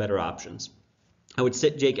you have some better options. I would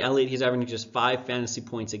sit Jake Elliott. He's averaging just 5 fantasy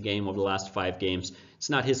points a game over the last 5 games. It's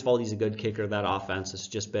not his fault. He's a good kicker. That offense has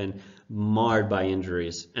just been marred by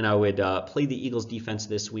injuries. And I would play the Eagles defense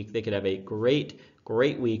this week. They could have a great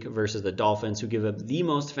week versus the Dolphins, who give up the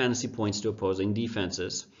most fantasy points to opposing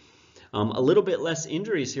defenses. A little bit less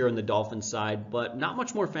injuries here on the Dolphins side, but not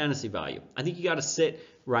much more fantasy value. I think you got to sit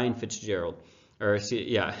Ryan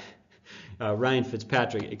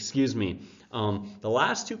Fitzpatrick, excuse me. The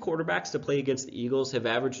last 2 quarterbacks to play against the Eagles have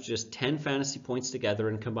averaged just 10 fantasy points together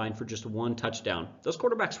and combined for just 1 touchdown. Those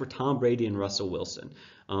quarterbacks were Tom Brady and Russell Wilson.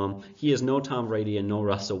 He is no Tom Brady and no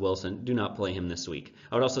Russell Wilson. Do not play him this week.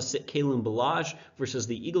 I would also sit Kalen Ballage versus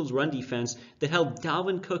the Eagles' run defense that held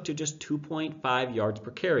Dalvin Cook to just 2.5 yards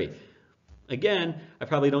per carry. Again, I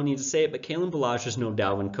probably don't need to say it, but Kalen Ballage is no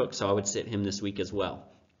Dalvin Cook, so I would sit him this week as well.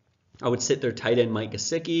 I would sit their tight end Mike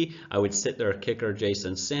Gesicki, I would sit their kicker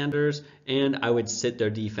Jason Sanders, and I would sit their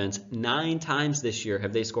defense. 9 times this year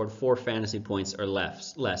have they scored 4 fantasy points or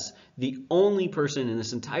less. The only person in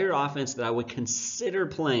this entire offense that I would consider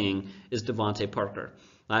playing is Devontae Parker.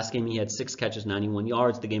 Last game he had 6 catches, 91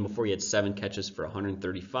 yards. The game before he had 7 catches for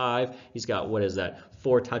 135. He's got,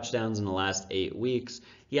 4 touchdowns in the last 8 weeks.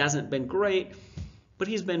 He hasn't been great, but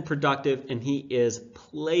he's been productive and he is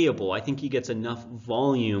playable. I think he gets enough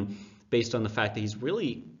volume based on the fact that he's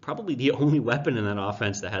really probably the only weapon in that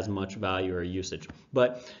offense that has much value or usage.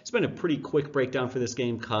 But it's been a pretty quick breakdown for this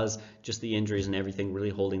game because just the injuries and everything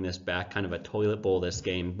really holding this back, kind of a toilet bowl this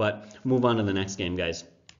game. But move on to the next game, guys.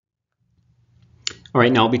 All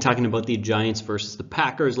right, now I'll be talking about the Giants versus the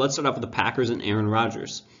Packers. Let's start off with the Packers and Aaron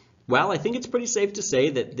Rodgers. Well, I think it's pretty safe to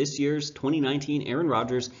say that this year's 2019 Aaron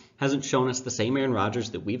Rodgers hasn't shown us the same Aaron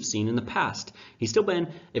Rodgers that we've seen in the past. He's still been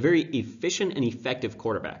a very efficient and effective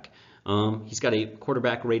quarterback. He's got a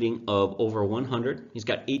quarterback rating of over 100. He's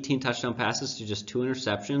got 18 touchdown passes to just 2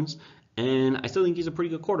 interceptions. And I still think he's a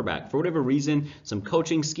pretty good quarterback. For whatever reason, some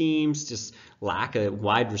coaching schemes, just lack of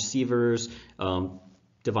wide receivers,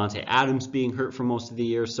 Davante Adams being hurt for most of the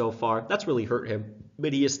year so far, that's really hurt him,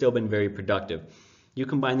 but he has still been very productive. You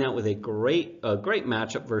combine that with a great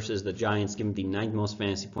matchup versus the Giants, giving the 9th most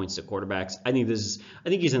fantasy points to quarterbacks. I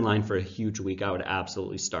think he's in line for a huge week. I would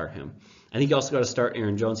absolutely start him. I think you also got to start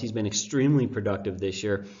Aaron Jones. He's been extremely productive this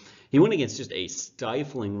year. He went against just a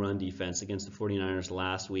stifling run defense against the 49ers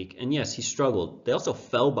last week. And yes, he struggled. They also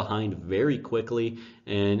fell behind very quickly,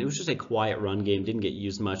 and it was just a quiet run game. Didn't get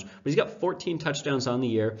used much. But he's got 14 touchdowns on the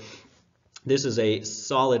year. This is a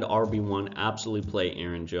solid RB1. Absolutely play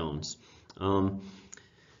Aaron Jones.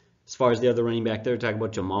 As far as the other running back there, talking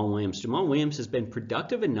about Jamal Williams. Jamal Williams has been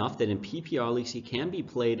productive enough that in PPR leagues he can be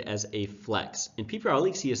played as a flex. In PPR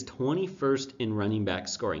leagues he is 21st in running back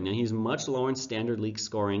scoring. Now he's much lower in standard league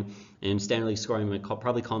scoring, and standard league scoring would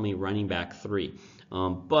probably call me running back 3.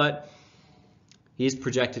 But he's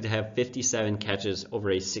projected to have 57 catches over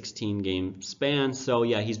a 16-game span. So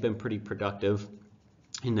yeah, he's been pretty productive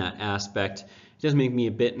in that aspect. It does make me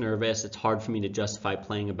a bit nervous. It's hard for me to justify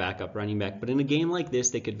playing a backup running back, but in a game like this,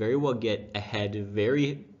 they could very well get ahead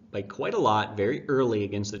by quite a lot very early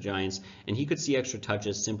against the Giants, and he could see extra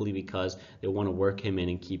touches simply because they want to work him in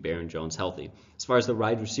and keep Aaron Jones healthy. As far as the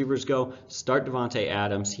wide receivers go, start Davante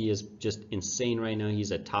Adams. He is just insane right now. He's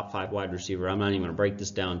a top 5 wide receiver. I'm not even going to break this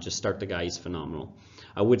down. Just start the guy. He's phenomenal.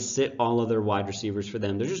 I would sit all other wide receivers for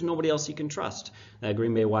them. There's just nobody else you can trust. That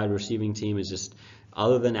Green Bay wide receiving team is just,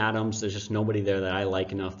 other than Adams, there's just nobody there that I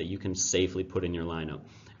like enough that you can safely put in your lineup.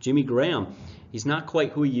 Jimmy Graham, he's not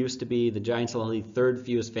quite who he used to be. The Giants allow the 3rd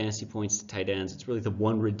fewest fantasy points to tight ends. It's really the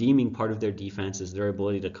one redeeming part of their defense is their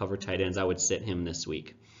ability to cover tight ends. I would sit him this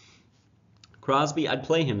week. Crosby, I'd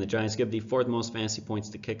play him. The Giants give the 4th most fantasy points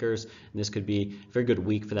to kickers, and this could be a very good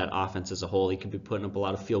week for that offense as a whole. He could be putting up a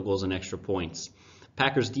lot of field goals and extra points.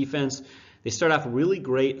 Packers defense, they start off really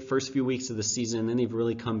great first few weeks of the season, and then they've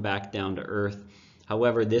really come back down to earth.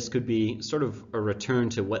 However, this could be sort of a return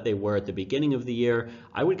to what they were at the beginning of the year.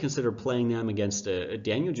 I would consider playing them against a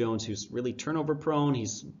Daniel Jones who's really turnover prone.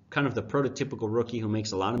 He's kind of the prototypical rookie who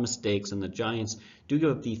makes a lot of mistakes, and the Giants do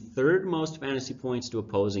give up the 3rd most fantasy points to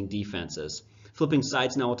opposing defenses. Flipping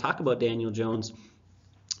sides now, we'll talk about Daniel Jones.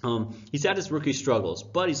 He's had his rookie struggles,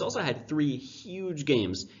 but he's also had 3 huge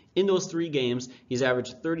games. In those 3 games, he's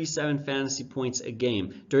averaged 37 fantasy points a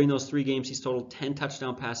game. During those 3 games, he's totaled 10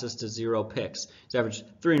 touchdown passes to 0 picks. He's averaged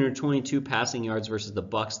 322 passing yards versus the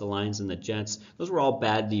Bucs, the Lions, and the Jets. Those were all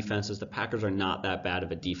bad defenses. The Packers are not that bad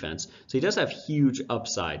of a defense. So he does have huge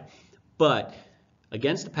upside. But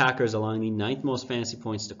against the Packers, allowing the 9th most fantasy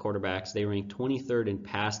points to quarterbacks, they rank 23rd in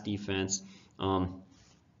pass defense.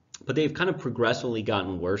 But they've kind of progressively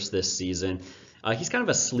gotten worse this season. He's kind of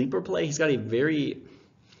a sleeper play. He's got a very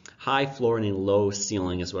high floor and a low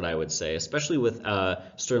ceiling is what I would say, especially with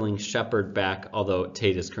Sterling Shepard back, although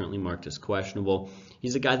Tate is currently marked as questionable.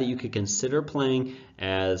 He's a guy that you could consider playing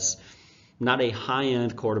as not a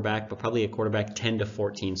high-end quarterback, but probably a quarterback 10 to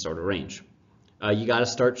 14 sort of range. You got to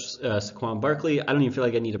start Saquon Barkley. I don't even feel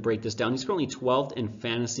like I need to break this down. He's currently 12th in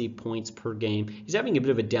fantasy points per game. He's having a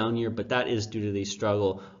bit of a down year, but that is due to the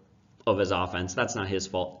struggle of his offense. That's not his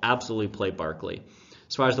fault. Absolutely play Barkley.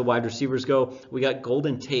 As far as the wide receivers go, we got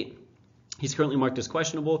Golden Tate. He's currently marked as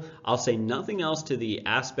questionable. I'll say nothing else to the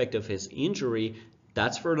aspect of his injury.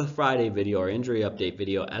 That's for the Friday video, or injury update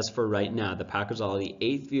video. As for right now, the Packers allow the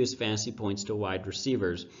 8th fewest fantasy points to wide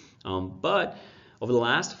receivers. But over the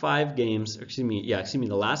last 5 games, the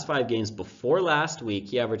last 5 games before last week,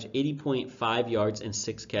 he averaged 80.5 yards and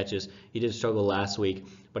 6 catches. He did struggle last week,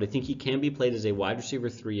 but I think he can be played as a wide receiver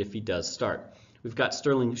 3 if he does start. We've got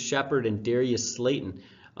Sterling Shepard and Darius Slayton.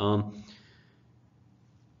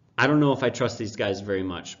 I don't know if I trust these guys very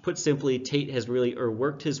much. Put simply, Tate has really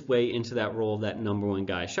worked his way into that role of that number 1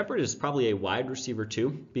 guy. Shepard is probably a wide receiver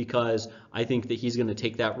 2 because I think that he's going to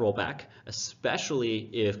take that role back, especially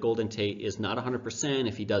if Golden Tate is not 100%,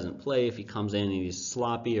 if he doesn't play, if he comes in and he's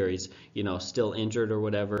sloppy or he's still injured or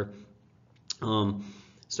whatever.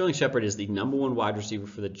 Sterling Shepard is the #1 wide receiver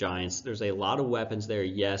for the Giants. There's a lot of weapons there,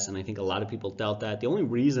 yes, and I think a lot of people doubt that. The only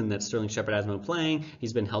reason that Sterling Shepard hasn't been playing,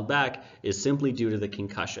 he's been held back, is simply due to the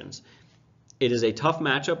concussions. It is a tough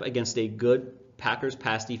matchup against a good Packers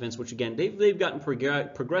pass defense, which again, they've gotten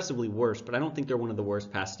progressively worse, but I don't think they're one of the worst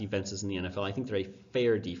pass defenses in the NFL. I think they're a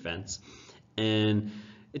fair defense, and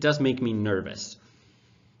it does make me nervous.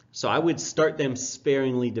 So I would start them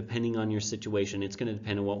sparingly depending on your situation. It's going to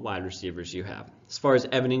depend on what wide receivers you have. As far as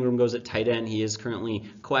Evan Ingram goes at tight end, he is currently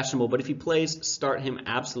questionable, but if he plays, start him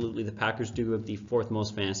absolutely. The Packers do have the 4th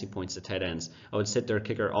most fantasy points to tight ends. I would sit their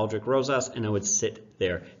kicker Aldrick Rosas, and I would sit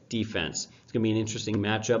their defense. It's going to be an interesting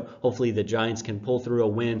matchup. Hopefully the Giants can pull through a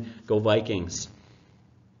win. Go Vikings.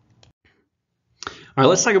 All right,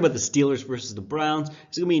 let's talk about the Steelers versus the Browns.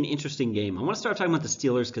 It's going to be an interesting game. I want to start talking about the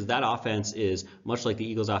Steelers because that offense is, much like the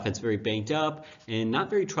Eagles' offense, very banked up and not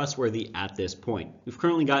very trustworthy at this point. We've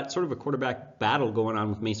currently got sort of a quarterback battle going on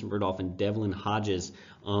with Mason Rudolph and Devlin Hodges.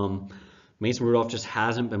 Mason Rudolph just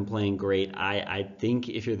hasn't been playing great. I think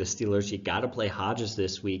if you're the Steelers, you got to play Hodges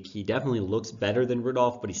this week. He definitely looks better than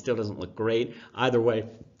Rudolph, but he still doesn't look great. Either way,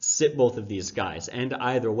 sit both of these guys. And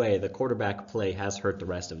either way, the quarterback play has hurt the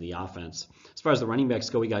rest of the offense. As far as the running backs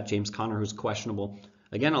go, we got James Conner, who's questionable.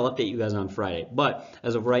 Again, I'll update you guys on Friday. But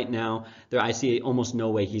as of right now, I see almost no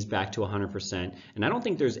way he's back to 100%. And I don't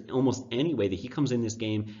think there's almost any way that he comes in this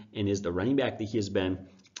game and is the running back that he has been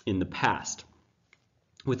in the past.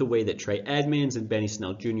 With the way that Trey Edmonds and Benny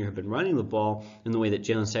Snell Jr. have been running the ball and the way that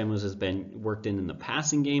Jalen Samuels has been worked in the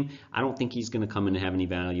passing game, I don't think he's going to come in and have any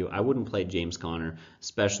value. I wouldn't play James Conner,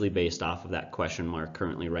 especially based off of that question mark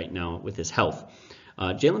currently right now with his health.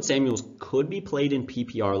 Jalen Samuels could be played in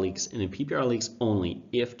PPR leagues and in PPR leagues only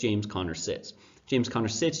if James Conner sits. James Conner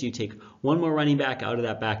sits, you take one more running back out of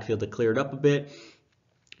that backfield to clear it up a bit,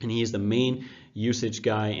 and he is the main usage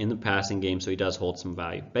guy in the passing game, so he does hold some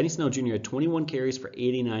value. Benny Snell Jr. had 21 carries for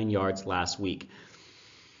 89 yards last week.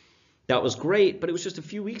 That was great, but it was just a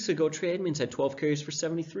few weeks ago Trey Edmonds had 12 carries for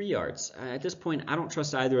 73 yards. At this point, I don't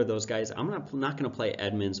trust either of those guys. I'm not going to play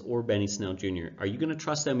Edmonds or Benny Snell Jr. Are you going to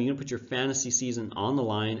trust them? Are you going to put your fantasy season on the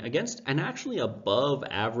line against an actually above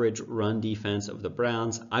average run defense of the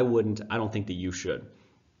Browns? I wouldn't. I don't think that you should.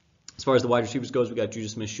 As far as the wide receivers goes, we got Juju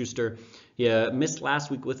Smith-Schuster. He missed last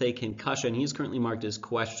week with a concussion. He's currently marked as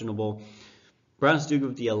questionable. Browns do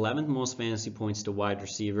give the 11th most fantasy points to wide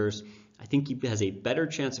receivers. I think he has a better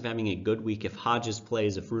chance of having a good week if Hodges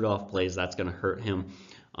plays. If Rudolph plays, that's going to hurt him.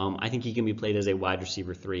 I think he can be played as a wide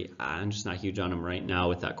receiver 3. I'm just not huge on him right now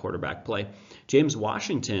with that quarterback play. James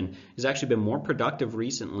Washington has actually been more productive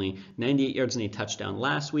recently. 98 yards and a touchdown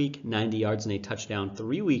last week, 90 yards and a touchdown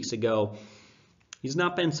 3 weeks ago. He's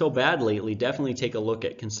not been so bad lately. Definitely take a look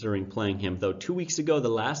at considering playing him. Though 2 weeks ago, the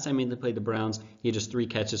last time he played the Browns, he had just 3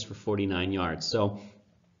 catches for 49 yards. So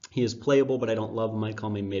he is playable, but I don't love him. I'd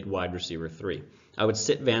call him a mid-wide receiver 3. I would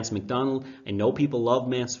sit Vance McDonald. I know people love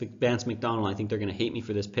Vance McDonald. I think they're going to hate me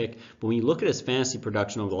for this pick. But when you look at his fantasy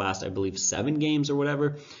production over the last, I believe, 7 games or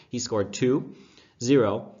whatever, he scored 2,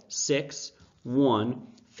 0, 6, 1,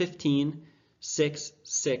 15, 6,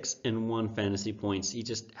 6, and 1 fantasy points. He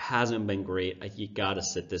just hasn't been great. You got to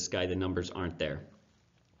sit this guy. The numbers aren't there.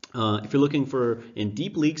 If you're looking for, in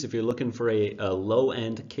deep leagues, if you're looking for a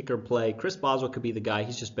low-end kicker play, Chris Boswell could be the guy.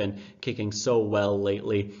 He's just been kicking so well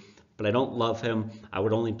lately, but I don't love him. I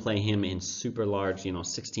would only play him in super large,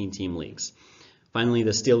 16-team leagues. Finally,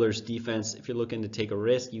 the Steelers defense, if you're looking to take a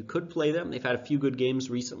risk, you could play them. They've had a few good games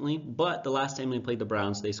recently, but the last time they played the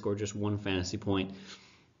Browns, they scored just 1 fantasy point.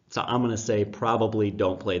 So I'm going to say probably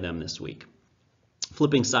don't play them this week.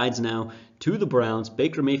 Flipping sides now to the Browns,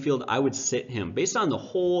 Baker Mayfield, I would sit him. Based on the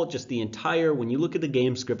whole, just the entire, when you look at the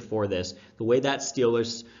game script for this, the way that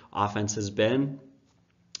Steelers offense has been,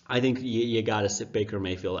 I think you got to sit Baker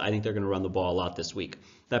Mayfield. I think they're going to run the ball a lot this week.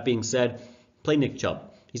 That being said, play Nick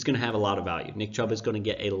Chubb. He's going to have a lot of value. Nick Chubb is going to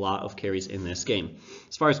get a lot of carries in this game.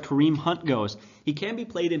 As far as Kareem Hunt goes, he can be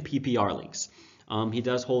played in PPR leagues. He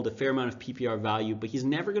does hold a fair amount of PPR value, but he's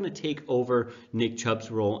never going to take over Nick Chubb's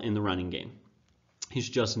role in the running game. He's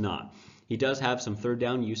just not. He does have some third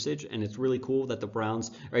down usage, and it's really cool that the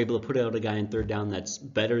Browns are able to put out a guy in third down that's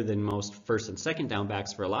better than most first and second down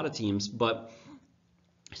backs for a lot of teams, but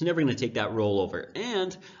he's never going to take that role over.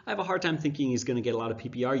 And I have a hard time thinking he's going to get a lot of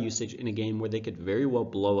PPR usage in a game where they could very well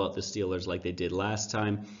blow out the Steelers like they did last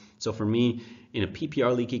time. So for me, in a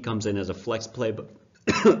PPR league, he comes in as a flex play, but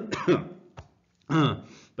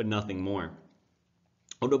but nothing more.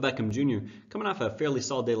 Odell Beckham Jr. coming off a fairly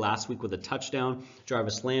solid day last week with a touchdown.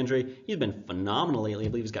 Jarvis Landry, he's been phenomenal lately. I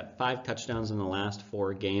believe he's got 5 touchdowns in the last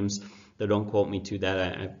 4 games. Though don't quote me to that.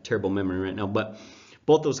 I have terrible memory right now. But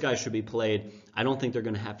both those guys should be played. I don't think they're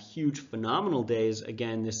going to have huge, phenomenal days.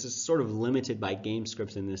 Again, this is sort of limited by game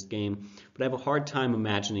scripts in this game, but I have a hard time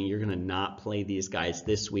imagining you're going to not play these guys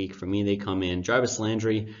this week. For me, they come in. Jarvis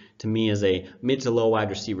Landry, to me, is a mid to low wide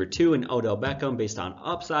receiver 2, and Odell Beckham, based on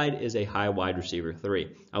upside, is a high wide receiver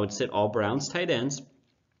 3. I would sit all Browns tight ends.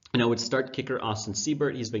 And I would start kicker Austin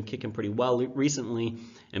Seibert. He's been kicking pretty well recently.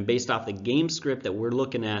 And based off the game script that we're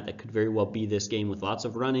looking at, that could very well be this game with lots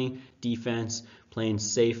of running, defense, playing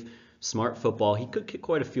safe, smart football. He could kick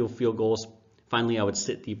quite a few field goals. Finally, I would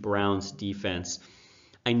sit the Browns defense.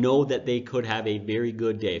 I know that they could have a very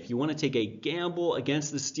good day. If you want to take a gamble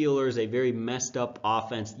against the Steelers, a very messed up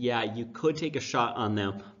offense, yeah, you could take a shot on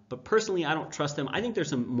them. But personally, I don't trust them. I think there's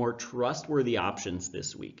some more trustworthy options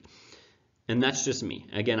this week. And that's just me.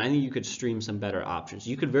 Again, I think you could stream some better options.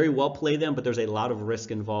 You could very well play them, but there's a lot of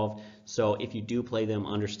risk involved. So if you do play them,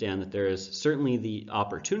 understand that there is certainly the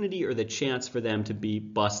opportunity or the chance for them to be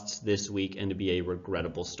busts this week and to be a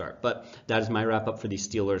regrettable start. But that is my wrap up for the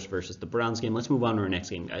Steelers versus the Browns game. Let's move on to our next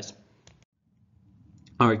game, guys.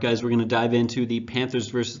 All right, guys, we're going to dive into the Panthers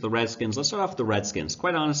versus the Redskins. Let's start off with the Redskins.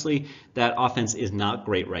 Quite honestly, that offense is not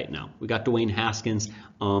great right now. We got Dwayne Haskins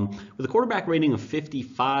with a quarterback rating of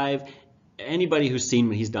 55. Anybody who's seen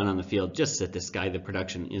what he's done on the field, just sit this guy. The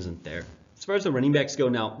production isn't there. As far as the running backs go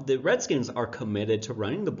now, the Redskins are committed to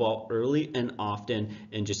running the ball early and often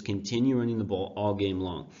and just continue running the ball all game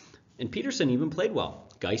long. And Peterson even played well.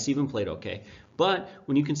 Geis even played okay. But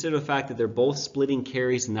when you consider the fact that they're both splitting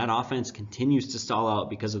carries and that offense continues to stall out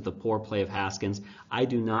because of the poor play of Haskins, I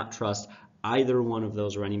do not trust either one of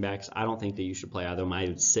those running backs. I don't think that you should play either of them. I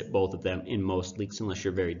would sit both of them in most leagues unless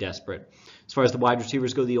you're very desperate. As far as the wide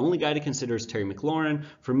receivers go, the only guy to consider is Terry McLaurin.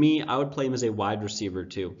 For me, I would play him as a wide receiver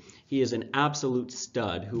too. He is an absolute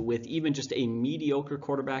stud who, with even just a mediocre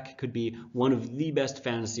quarterback, could be one of the best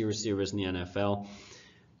fantasy receivers in the NFL.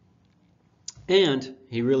 And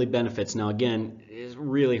he really benefits. Now, again, is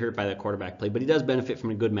really hurt by that quarterback play, but he does benefit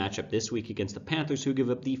from a good matchup this week against the Panthers, who give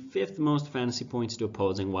up the 5th most fantasy points to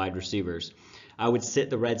opposing wide receivers. I would sit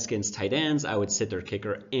the Redskins tight ends. I would sit their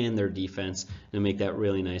kicker and their defense and make that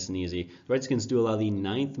really nice and easy. The Redskins do allow the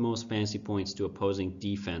 9th most fantasy points to opposing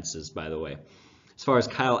defenses, by the way. As far as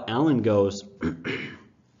Kyle Allen goes,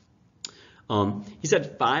 he's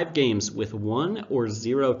had 5 games with 1 or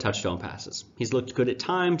 0 touchdown passes. He's looked good at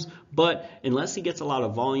times, but unless he gets a lot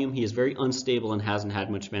of volume, he is very unstable and hasn't had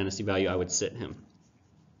much fantasy value. I would sit him.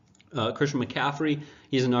 Christian McCaffrey,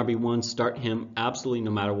 he's an RB1. Start him absolutely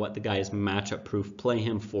no matter what. The guy is matchup proof. Play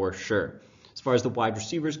him for sure. As far as the wide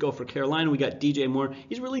receivers go for Carolina, we got DJ Moore.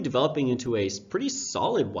 He's really developing into a pretty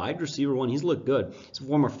solid wide receiver one. He's looked good. He's a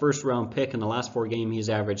former first-round pick. In the last 4 games, he's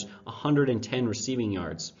averaged 110 receiving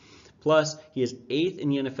yards. Plus, he is 8th in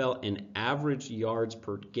the NFL in average yards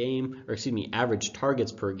per game, or excuse me, average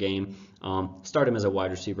targets per game. Start him as a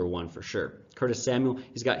wide receiver 1 for sure. Curtis Samuel,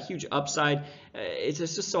 he's got huge upside. It's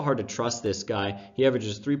just so hard to trust this guy. He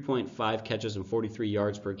averages 3.5 catches and 43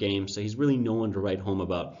 yards per game, so he's really no one to write home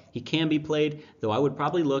about. He can be played, though I would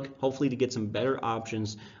probably look, hopefully, to get some better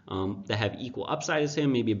options that have equal upside as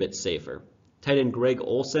him, maybe a bit safer. Tight end Greg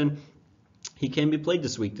Olsen, he can be played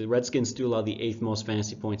this week. The Redskins do allow the 8th most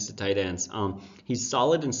fantasy points to tight ends. He's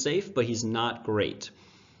solid and safe, but he's not great.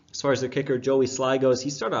 As far as the kicker, Joey Sly goes, he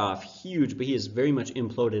started off huge, but he has very much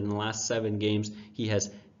imploded in the last 7 games. He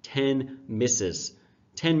has 10 misses.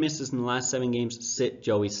 10 misses in the last 7 games. Sit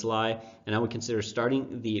Joey Sly. And I would consider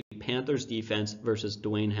starting the Panthers defense versus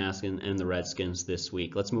Dwayne Haskins and the Redskins this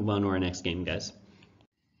week. Let's move on to our next game, guys.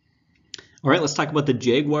 All right, let's talk about the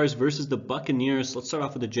Jaguars versus the Buccaneers. Let's start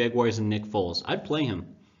off with the Jaguars and Nick Foles. I'd play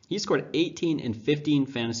him. He scored 18 and 15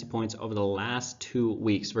 fantasy points over the last 2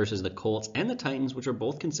 weeks versus the Colts and the Titans, which are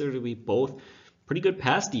both considered to be both pretty good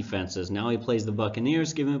pass defenses. Now he plays the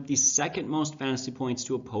Buccaneers, giving up the 2nd most fantasy points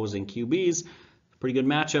to opposing QBs. Pretty good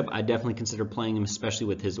matchup. I definitely consider playing him, especially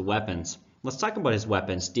with his weapons. Let's talk about his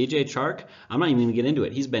weapons. DJ Chark, I'm not even going to get into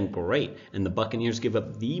it. He's been great. And the Buccaneers give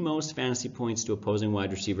up the most fantasy points to opposing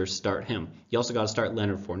wide receivers. Start him. You also got to start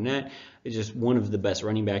Leonard Fournette. He's just one of the best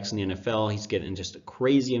running backs in the NFL. He's getting just a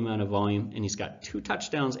crazy amount of volume. And he's got 2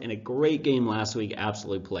 touchdowns and a great game last week.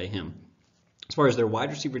 Absolutely play him. As far as their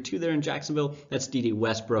wide receiver 2 there in Jacksonville, that's D.D.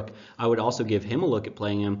 Westbrook. I would also give him a look at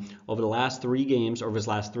playing him over the last 3 games, or over his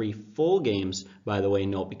last 3 full games, by the way,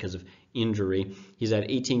 note because of injury. He's had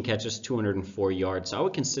 18 catches, 204 yards. So I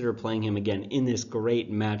would consider playing him again in this great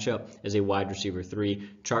matchup as a wide receiver 3.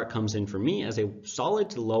 Chark comes in for me as a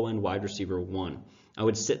solid to low-end wide receiver 1. I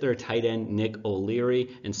would sit their tight end Nick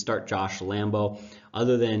O'Leary and start Josh Lambo.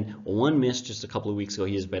 Other than one miss just a couple of weeks ago,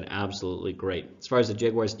 he has been absolutely great. As far as the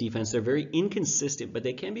Jaguars defense, they're very inconsistent, but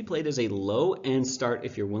they can be played as a low-end start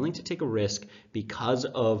if you're willing to take a risk because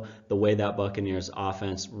of the way that Buccaneers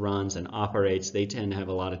offense runs and operates. They tend to have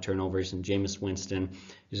a lot of turnovers, and Jameis Winston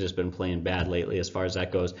has just been playing bad lately as far as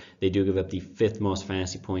that goes. They do give up the 5th most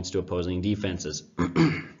fantasy points to opposing defenses.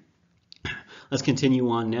 Let's continue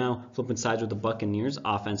on now, flipping sides with the Buccaneers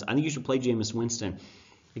offense. I think you should play Jameis Winston.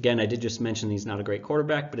 Again, I did just mention he's not a great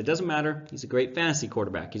quarterback, but it doesn't matter. He's a great fantasy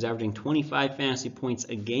quarterback. He's averaging 25 fantasy points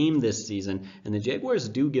a game this season, and the Jaguars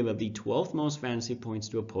do give up the 12th most fantasy points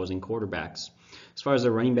to opposing quarterbacks. As far as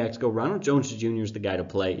their running backs go, Ronald Jones Jr. is the guy to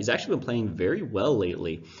play. He's actually been playing very well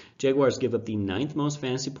lately. Jaguars give up the 9th most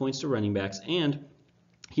fantasy points to running backs, and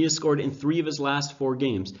he has scored in 3 of his last 4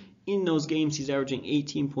 games. In those games, he's averaging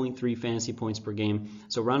 18.3 fantasy points per game,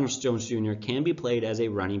 so Ronald Jones Jr. can be played as a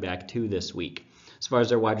running back 2 this week. As far as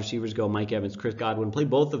their wide receivers go, Mike Evans, Chris Godwin, play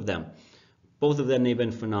both of them. Both of them, they've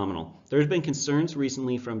been phenomenal. There's been concerns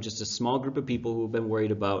recently from just a small group of people who have been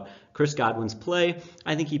worried about Chris Godwin's play.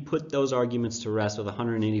 I think he put those arguments to rest with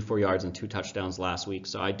 184 yards and 2 touchdowns last week,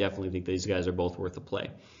 so I definitely think these guys are both worth a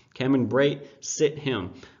play. Cameron Brate, sit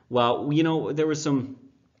him. Well, there was a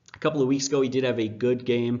couple of weeks ago, he did have a good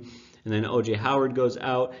game. And then O.J. Howard goes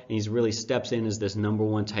out, and he really steps in as this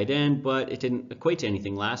 #1 tight end, but it didn't equate to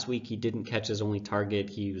anything. Last week, he didn't catch his only target.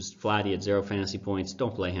 He was flat. He had 0 fantasy points.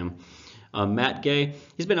 Don't play him. Matt Gay,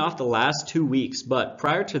 he's been off the last 2 weeks, but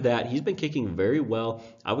prior to that, he's been kicking very well.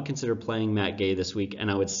 I would consider playing Matt Gay this week, and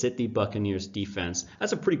I would sit the Buccaneers defense.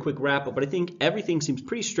 That's a pretty quick wrap-up, but I think everything seems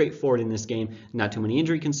pretty straightforward in this game. Not too many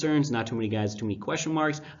injury concerns, not too many guys, too many question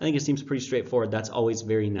marks. I think it seems pretty straightforward. That's always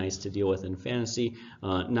very nice to deal with in fantasy.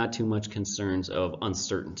 Not too much concerns of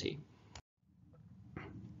uncertainty.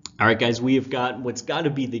 All right, guys, we've got what's got to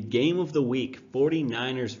be the game of the week,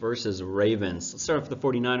 49ers versus Ravens. Let's start off with the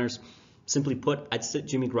 49ers. Simply put, I'd sit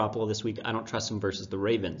Jimmy Garoppolo this week. I don't trust him versus the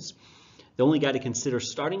Ravens. The only guy to consider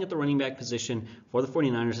starting at the running back position for the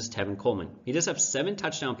 49ers is Tevin Coleman. He does have 7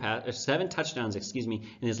 touchdowns in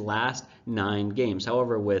his last 9 games.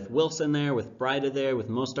 However, with Wilson there, with Breida there, with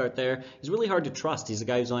Mostert there, he's really hard to trust. He's a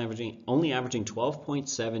guy who's only averaging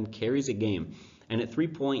 12.7 carries a game. And at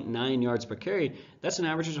 3.9 yards per carry, that's an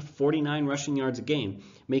average of 49 rushing yards a game,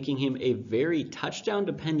 making him a very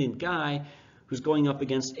touchdown-dependent guy who's going up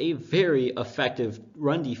against a very effective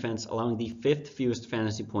run defense, allowing the 5th fewest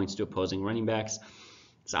fantasy points to opposing running backs.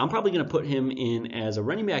 So I'm probably going to put him in as a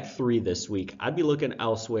running back 3 this week. I'd be looking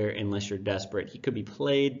elsewhere unless you're desperate. He could be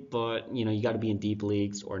played, but you got to be in deep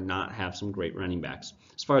leagues or not have some great running backs.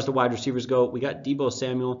 As far as the wide receivers go, we got Deebo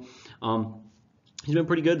Samuel. He's been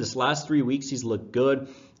pretty good. This last 3 weeks, he's looked good.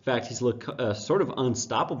 In fact, he's looked sort of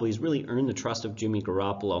unstoppable. He's really earned the trust of Jimmy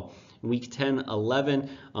Garoppolo. In week 10, 11,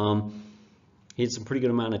 he had some pretty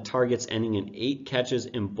good amount of targets, ending in 8 catches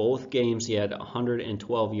in both games. He had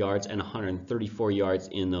 112 yards and 134 yards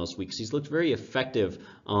in those weeks. He's looked very effective.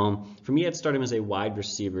 For me, I'd start him as a wide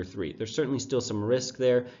receiver 3. There's certainly still some risk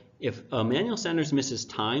there. If Emmanuel Sanders misses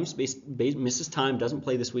time, doesn't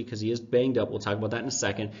play this week because he is banged up, we'll talk about that in a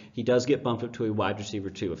second, he does get bumped up to a wide receiver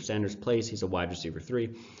 2. If Sanders plays, he's a wide receiver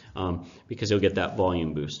 3 because he'll get that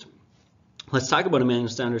volume boost. Let's talk about Emmanuel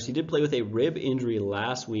Sanders. He did play with a rib injury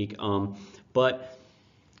last week, but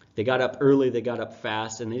they got up early, they got up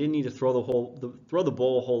fast, and they didn't need to throw the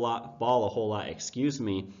ball a whole lot. Excuse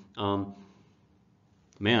me.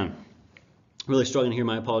 Man, really struggling here.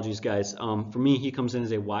 My apologies, guys. For me, he comes in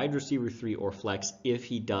as a wide receiver 3 or flex if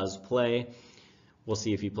he does play. We'll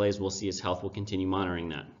see if he plays. We'll see his health. We'll continue monitoring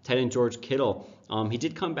that. Tight end George Kittle. He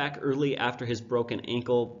did come back early after his broken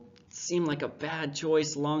ankle. Seemed like a bad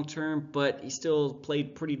choice long term, but he still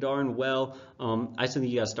played pretty darn well. I still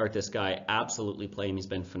think you got to start this guy. Absolutely play him. He's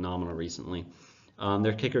been phenomenal recently.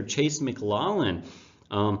 Their kicker Chase McLaughlin.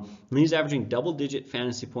 He's averaging double-digit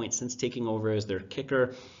fantasy points since taking over as their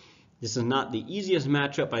kicker. This is not the easiest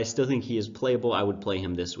matchup, but I still think he is playable. I would play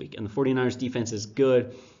him this week. And the 49ers defense is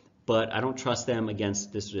good, but I don't trust them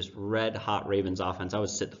against this just red-hot Ravens offense. I would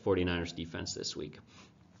sit the 49ers defense this week.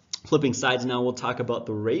 Flipping sides now, we'll talk about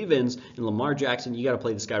the Ravens and Lamar Jackson. You got to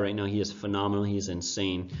play this guy right now. He is phenomenal. He is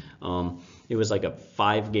insane. It was like a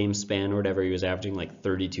 5-game span or whatever. He was averaging like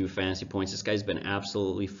 32 fantasy points. This guy's been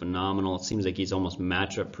absolutely phenomenal. It seems like he's almost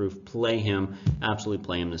matchup proof. Play him. Absolutely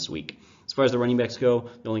play him this week. As far as the running backs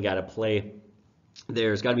go, the only guy to play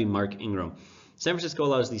there's got to be Mark Ingram. San Francisco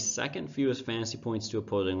allows the 2nd fewest fantasy points to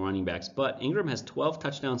opposing running backs, but Ingram has 12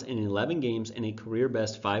 touchdowns in 11 games and a career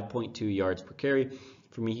best 5.2 yards per carry.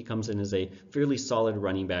 For me, he comes in as a fairly solid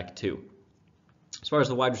running back too. As far as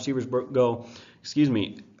the wide receivers go, Excuse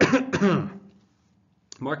me.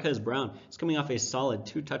 Marquez Brown is coming off a solid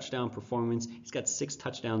 2-touchdown performance. He's got 6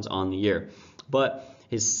 touchdowns on the year, but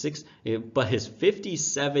his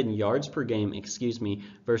 57 yards per game,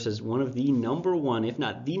 versus one of the number one, if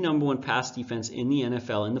not the number one pass defense in the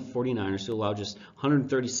NFL in the 49ers, who allow just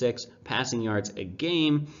 136 passing yards a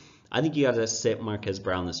game. I think you got to sit Marquez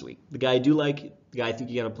Brown this week. The guy I do like, the guy I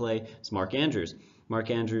think you got to play is Mark Andrews.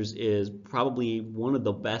 Mark Andrews is probably one of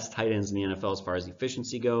the best tight ends in the NFL as far as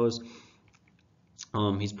efficiency goes.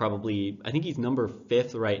 He's probably, I think he's number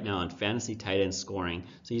 5th right now in fantasy tight end scoring,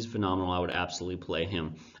 so he's phenomenal. I would absolutely play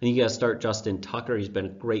him. I think you got to start Justin Tucker. He's been a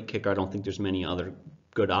great kicker. I don't think there's many other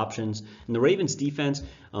good options. And the Ravens defense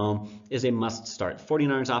is a must start.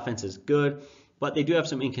 49ers offense is good, but they do have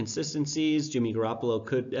some inconsistencies. Jimmy Garoppolo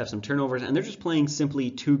could have some turnovers, and they're just playing simply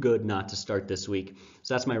too good not to start this week.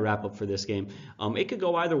 So that's my wrap up for this game. It could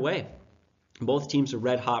go either way. Both teams are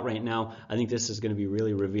red hot right now. I think this is going to be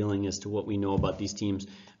really revealing as to what we know about these teams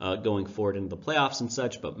going forward into the playoffs and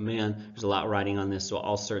such. But man, there's a lot riding on this, so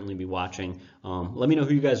I'll certainly be watching. Let me know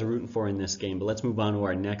who you guys are rooting for in this game. But let's move on to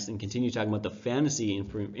our next and continue talking about the fantasy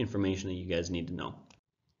information that you guys need to know.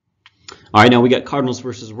 All right, now we got Cardinals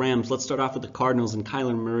versus Rams. Let's start off with the Cardinals and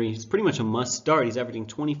Kyler Murray. He's pretty much a must start. He's averaging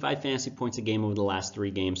 25 fantasy points a game over the last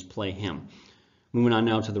 3 games. Play him. Moving on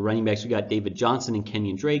now to the running backs, we got David Johnson and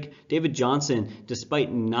Kenyon Drake. David Johnson,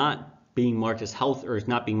 despite not being marked as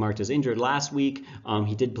not being marked as injured last week,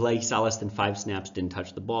 he did play. He saw less than 5 snaps, didn't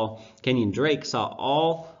touch the ball. Kenyon Drake saw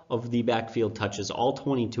all of the backfield touches, all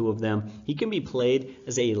 22 of them. He can be played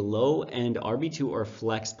as a low-end RB2 or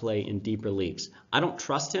flex play in deeper leagues. I don't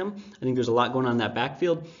trust him. I think there's a lot going on in that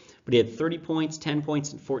backfield. But he had 30 points, 10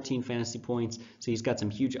 points, and 14 fantasy points, so he's got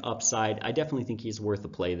some huge upside. I definitely think he's worth a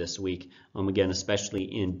play this week, again, especially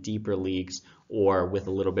in deeper leagues or with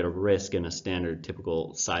a little bit of risk in a standard,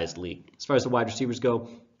 typical sized league. As far as the wide receivers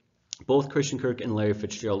go, both Christian Kirk and Larry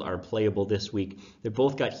Fitzgerald are playable this week. They've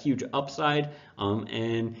both got huge upside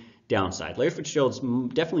and downside. Larry Fitzgerald's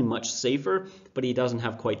definitely much safer, but he doesn't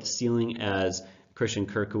have quite the ceiling as Christian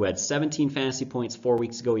Kirk, who had 17 fantasy points 4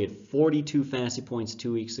 weeks ago. He had 42 fantasy points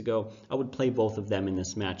 2 weeks ago. I would play both of them in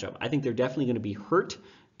this matchup. I think they're definitely going to be hurt,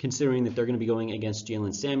 considering that they're going to be going against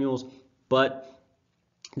Jalen Samuels, but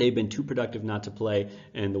they've been too productive not to play.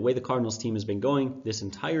 And the way the Cardinals team has been going this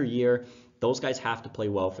entire year, those guys have to play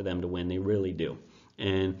well for them to win. They really do.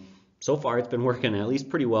 And so far, it's been working at least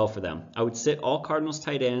pretty well for them. I would sit all Cardinals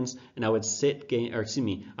tight ends, and I would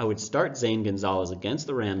I would start Zane Gonzalez against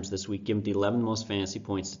the Rams this week, give him the 11 most fantasy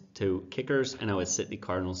points to kickers, and I would sit the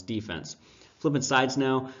Cardinals defense. Flipping sides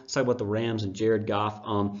now, let's talk about the Rams and Jared Goff.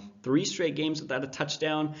 3 straight games without a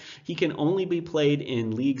touchdown. He can only be played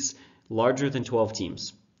in leagues larger than 12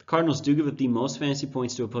 teams. The Cardinals do give up the most fantasy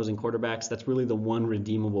points to opposing quarterbacks. That's really the one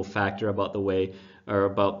redeemable factor about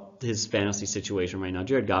about his fantasy situation right now.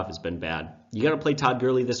 Jared Goff has been bad. You got to play Todd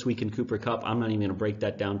Gurley this week in Cooper Kupp. I'm not even going to break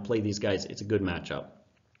that down. Play these guys. It's a good matchup.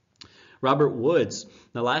 Robert Woods,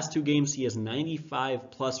 the last 2 games, he has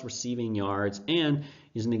 95-plus receiving yards, and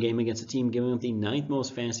he's in a game against a team giving up the 9th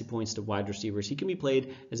most fantasy points to wide receivers. He can be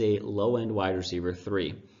played as a low-end wide receiver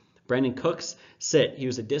 3. Brandon Cooks, sit. He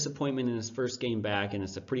was a disappointment in his first game back, and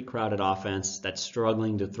it's a pretty crowded offense that's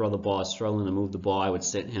struggling to throw the ball, struggling to move the ball. I would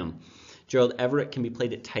sit him. Gerald Everett can be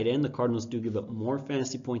played at tight end. The Cardinals do give up more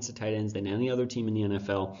fantasy points to tight ends than any other team in the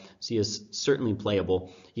NFL, so he is certainly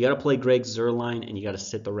playable. You got to play Greg Zuerlein, and you got to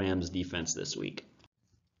sit the Rams defense this week.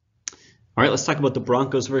 All right, let's talk about the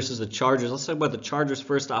Broncos versus the Chargers. Let's talk about the Chargers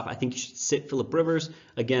first off. I think you should sit Phillip Rivers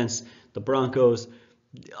against the Broncos.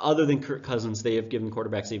 Other than Kirk Cousins, they have given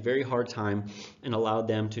quarterbacks a very hard time and allowed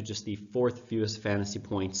them to just the 4th fewest fantasy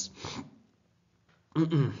points.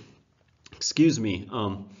 Excuse me.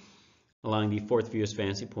 Allowing the 4th fewest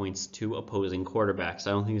fantasy points to opposing quarterbacks.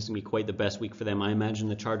 I don't think this is going to be quite the best week for them. I imagine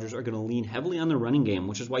the Chargers are going to lean heavily on their running game,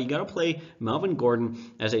 which is why you got to play Melvin Gordon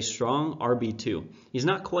as a strong RB2. He's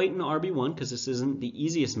not quite an RB1 because this isn't the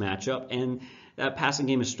easiest matchup, and that passing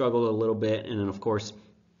game has struggled a little bit, and then, of course,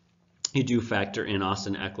 you do factor in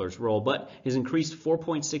Austin Eckler's role, but he's increased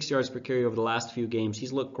 4.6 yards per carry over the last few games.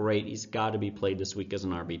 He's looked great. He's got to be played this week as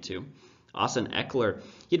an RB2. Austin Eckler,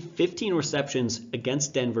 he had 15 receptions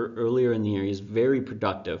against Denver earlier in the year. He's very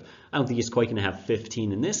productive. I don't think he's quite going to have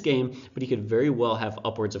 15 in this game, but he could very well have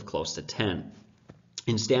upwards of close to 10.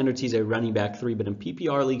 In standards, he's a running back 3, but in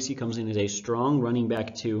PPR leagues, he comes in as a strong running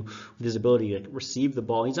back 2 with his ability to receive the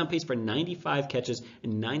ball. He's on pace for 95 catches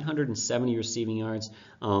and 970 receiving yards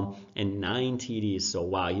and 9 TDs. So,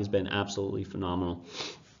 wow, he's been absolutely phenomenal.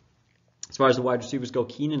 As far as the wide receivers go,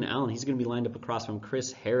 Keenan Allen, he's going to be lined up across from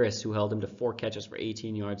Chris Harris, who held him to 4 catches for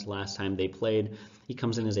 18 yards last time they played. He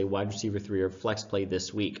comes in as a wide receiver 3 or flex play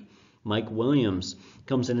this week. Mike Williams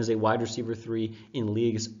comes in as a wide receiver 3 in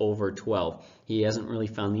leagues over 12. He hasn't really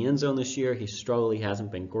found the end zone this year. He struggled. He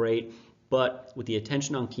hasn't been great. But with the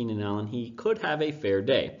attention on Keenan Allen, he could have a fair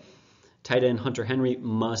day. Tight end Hunter Henry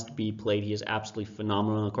must be played. He is absolutely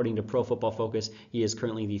phenomenal. According to Pro Football Focus, he is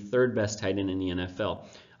currently the 3rd best tight end in the NFL.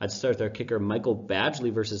 I'd start their kicker Michael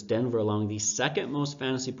Badgley versus Denver, allowing the 2nd most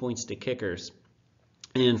fantasy points to kickers.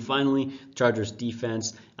 And finally, Chargers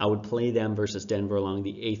defense, I would play them versus Denver, allowing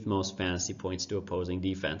the 8th most fantasy points to opposing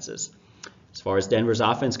defenses. As far as Denver's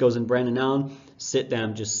offense goes and Brandon Allen, sit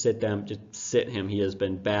them, just sit him. He has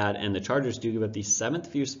been bad, and the Chargers do give up the 7th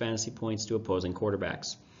fewest fantasy points to opposing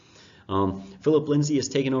quarterbacks. Philip Lindsay has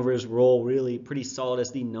taken over his role really pretty solid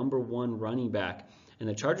as the #1 running back, and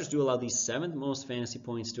the Chargers do allow the 7th most fantasy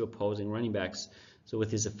points to opposing running backs. So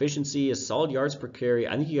with his efficiency, his solid yards per carry,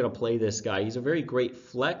 I think you got to play this guy. He's a very great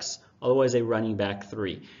flex, otherwise a running back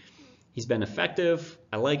 3. He's been effective.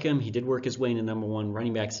 I like him. He did work his way in a #1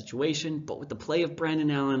 running back situation, but with the play of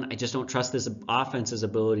Brandon Allen, I just don't trust this offense's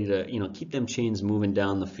ability to, keep them chains moving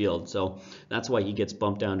down the field. So that's why he gets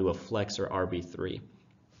bumped down to a flex or RB3.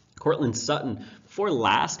 Cortland Sutton, before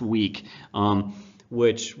last week,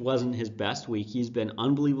 which wasn't his best week, he's been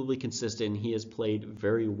unbelievably consistent. He has played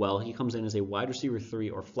very well. He comes in as a wide receiver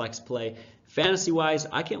 3 or flex play. Fantasy-wise,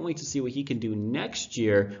 I can't wait to see what he can do next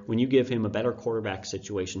year when you give him a better quarterback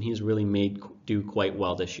situation. He's really made do quite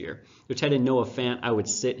well this year. Your tight end Noah Fant, I would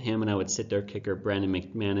sit him, and I would sit their kicker Brandon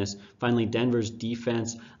McManus. Finally, Denver's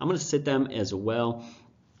defense, I'm going to sit them as well.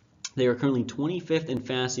 They are currently 25th in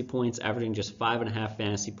fantasy points, averaging just 5.5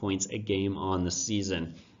 fantasy points a game on the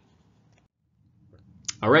season.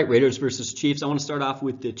 All right, Raiders versus Chiefs. I want to start off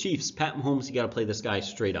with the Chiefs. Pat Mahomes, you got to play this guy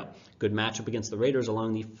straight up. Good matchup against the Raiders,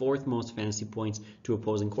 allowing the 4th most fantasy points to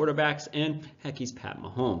opposing quarterbacks, and heck, he's Pat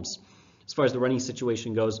Mahomes. As far as the running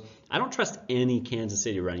situation goes, I don't trust any Kansas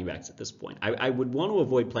City running backs at this point. I would want to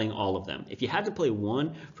avoid playing all of them. If you had to play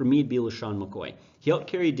one, for me it'd be LeSean McCoy. He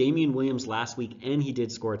outcarried Damian Williams last week, and he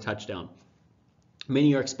did score a touchdown.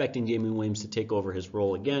 Many are expecting Damian Williams to take over his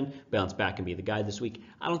role again, bounce back and be the guy this week.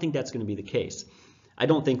 I don't think that's going to be the case. I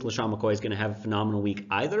don't think LeSean McCoy is going to have a phenomenal week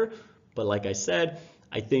either, but like I said,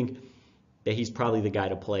 I think that he's probably the guy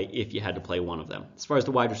to play if you had to play one of them. As far as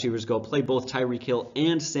the wide receivers go, play both Tyreek Hill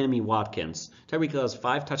and Sammy Watkins. Tyreek Hill has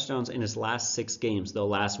 5 touchdowns in his last 6 games, though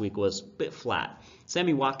last week was a bit flat.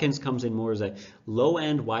 Sammy Watkins comes in more as a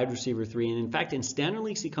low-end wide receiver 3, and in fact, in standard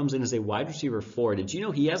leagues, he comes in as a wide receiver 4. Did you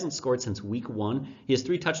know he hasn't scored since week 1? He has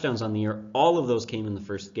 3 touchdowns on the year. All of those came in the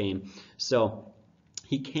first game. So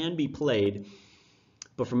he can be played.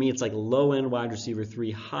 But for me, it's like low-end wide receiver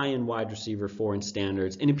 3, high-end wide receiver 4 in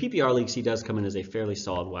standards. And in PPR leagues, he does come in as a fairly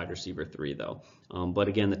solid wide receiver 3, though. But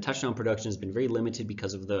again, the touchdown production has been very limited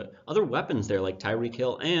because of the other weapons there, like Tyreek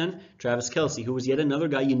Hill and Travis Kelce, who was yet another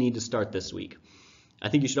guy you need to start this week. I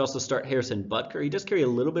think you should also start Harrison Butker. He does carry a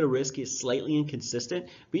little bit of risk. He is slightly inconsistent,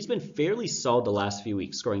 but he's been fairly solid the last few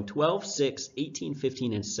weeks, scoring 12, 6, 18,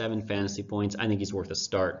 15, and 7 fantasy points. I think he's worth a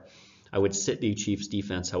start. I would sit the Chiefs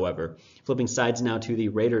defense, however. Flipping sides now to the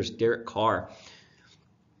Raiders, Derek Carr.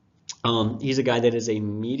 He's a guy that is a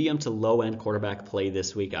medium to low-end quarterback play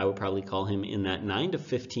this week. I would probably call him in that 9 to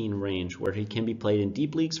 15 range, where he can be played in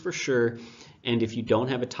deep leagues for sure. And if you don't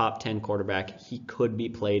have a top 10 quarterback, he could be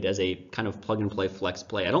played as a kind of plug-and-play flex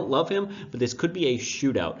play. I don't love him, but this could be a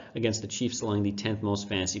shootout against the Chiefs, allowing the 10th most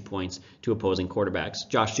fantasy points to opposing quarterbacks.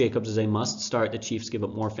 Josh Jacobs is a must-start. The Chiefs give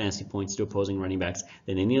up more fantasy points to opposing running backs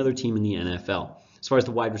than any other team in the NFL. As far as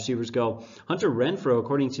the wide receivers go, Hunter Renfrow,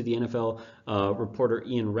 according to the NFL reporter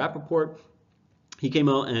Ian Rappaport, he came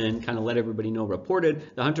out and kind of let everybody know, reported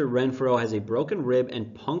that Hunter Renfrow has a broken rib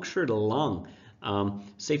and punctured lung.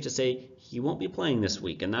 Safe to say he won't be playing this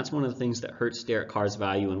week, and that's one of the things that hurts Derek Carr's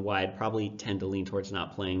value and why I'd probably tend to lean towards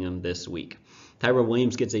not playing him this week. Tyrell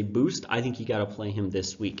Williams gets a boost. I think you got to play him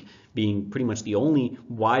this week, being pretty much the only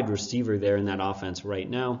wide receiver there in that offense right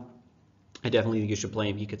now. I definitely think you should play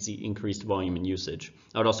him. He could see increased volume and usage.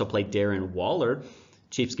 I would also play Darren Waller.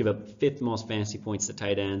 Chiefs give up 5th most fantasy points to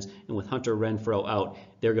tight ends, and with Hunter Renfrow out,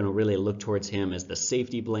 they're going to really look towards him as the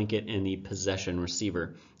safety blanket and the possession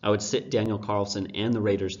receiver. I would sit Daniel Carlson and the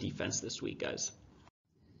Raiders defense this week, guys.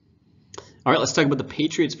 All right, let's talk about the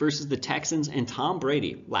Patriots versus the Texans and Tom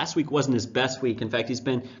Brady. Last week wasn't his best week. In fact, he's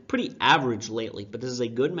been pretty average lately, but this is a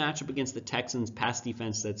good matchup against the Texans' pass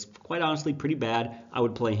defense that's quite honestly pretty bad. I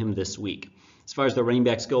would play him this week. As far as the running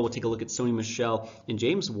backs go, we'll take a look at Sony Michel and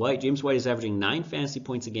James White. James White is averaging 9 fantasy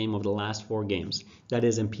points a game over the last 4 games. That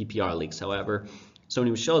is in PPR leagues, however. Sony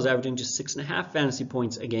Michel is averaging just 6.5 fantasy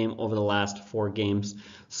points a game over the last 4 games.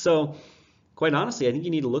 So quite honestly, I think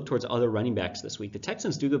you need to look towards other running backs this week. The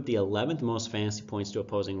Texans do give up the 11th most fantasy points to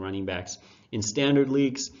opposing running backs. In standard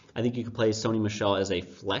leagues, I think you could play Sony Michel as a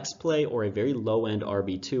flex play or a very low-end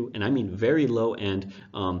RB2, and I mean very low-end.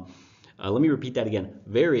 Let me repeat that again,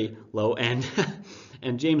 very low-end.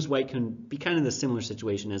 And James White can be kind of the similar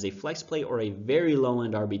situation as a flex play or a very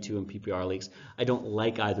low-end RB2 in PPR leagues. I don't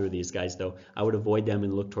like either of these guys, though. I would avoid them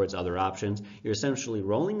and look towards other options. You're essentially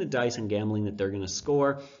rolling the dice and gambling that they're going to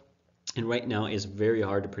score. And right now it's very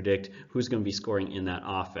hard to predict who's going to be scoring in that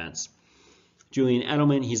offense. Julian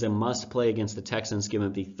Edelman, he's a must-play against the Texans, giving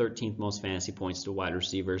up the 13th most fantasy points to wide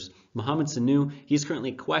receivers. Mohamed Sanu, he's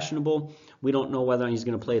currently questionable. We don't know whether he's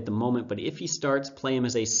going to play at the moment, but if he starts, play him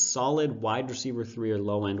as a solid wide receiver 3 or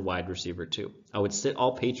low-end wide receiver 2. I would sit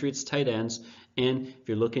all Patriots tight ends, and if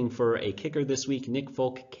you're looking for a kicker this week, Nick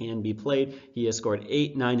Folk can be played. He has scored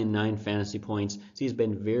 8, 9, and 9 fantasy points, so he's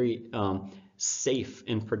been very safe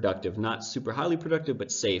and productive. Not super highly productive, but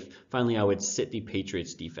safe. Finally, I would sit the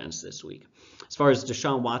Patriots defense this week. As far as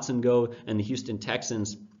Deshaun Watson go and the Houston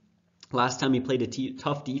Texans, last time he played a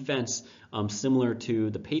tough defense similar to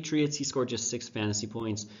the Patriots, he scored just 6 fantasy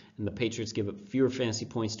points, and the Patriots give up fewer fantasy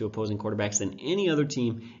points to opposing quarterbacks than any other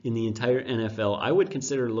team in the entire NFL. I would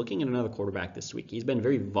consider looking at another quarterback this week. He's been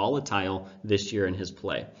very volatile this year in his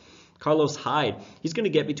play. Carlos Hyde, he's going to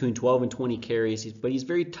get between 12 and 20 carries, but he's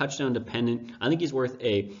very touchdown dependent. I think he's worth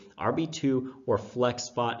a RB2 or flex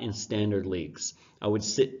spot in standard leagues. I would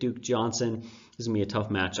sit Duke Johnson. This is going to be a tough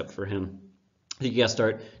matchup for him. I think you got to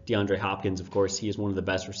start DeAndre Hopkins, of course. He is one of the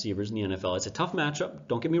best receivers in the NFL. It's a tough matchup,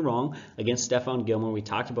 don't get me wrong, against Stephon Gilmore. We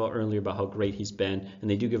talked about earlier about how great he's been, and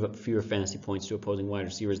they do give up fewer fantasy points to opposing wide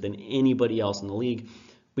receivers than anybody else in the league.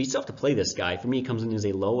 But you still have to play this guy. For me, he comes in as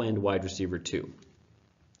a low-end wide receiver too.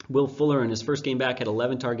 Will Fuller in his first game back had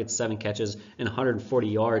 11 targets, 7 catches, and 140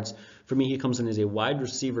 yards. For me, he comes in as a wide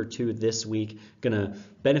receiver 2 this week. Going to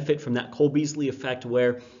benefit from that Cole Beasley effect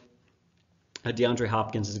where DeAndre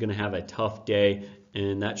Hopkins is going to have a tough day,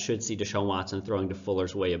 and that should see Deshaun Watson throwing to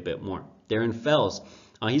Fuller's way a bit more. Darren Fells,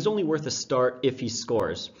 he's only worth a start if he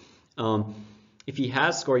scores. If he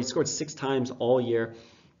has scored, he scored 6 times all year,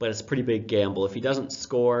 but it's a pretty big gamble. If he doesn't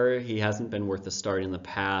score, he hasn't been worth a start in the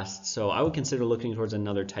past. So I would consider looking towards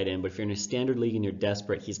another tight end. But if you're in a standard league and you're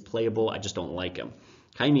desperate, he's playable. I just don't like him.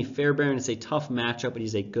 Jaime Fairbairn, it's a tough matchup, but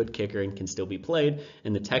he's a good kicker and can still be played.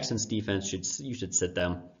 And the Texans defense, you should sit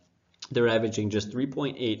them. They're averaging just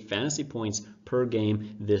 3.8 fantasy points per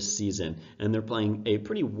game this season. And they're playing a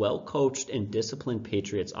pretty well-coached and disciplined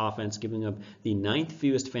Patriots offense, giving up the 9th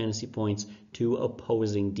fewest fantasy points to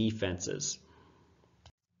opposing defenses.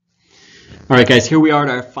 All right, guys, here we are at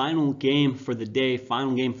our final game for the day.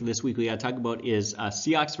 Final game for this week we got to talk about is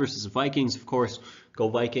Seahawks versus Vikings. Of course, go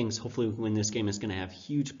Vikings. Hopefully we win this game. It's going to have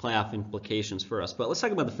huge playoff implications for us. But let's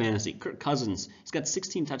talk about the fantasy. Kirk Cousins, he's got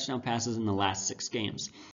 16 touchdown passes in the last 6 games.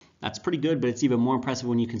 That's pretty good, but it's even more impressive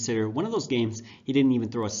when you consider one of those games he didn't even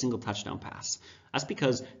throw a single touchdown pass. That's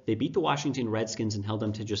because they beat the Washington Redskins and held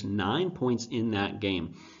them to just 9 points in that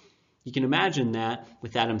game. You can imagine that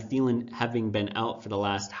with Adam Thielen having been out for the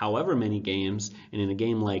last however many games, and in a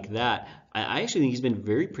game like that, I actually think he's been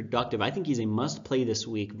very productive. I think he's a must-play this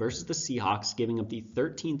week versus the Seahawks, giving up the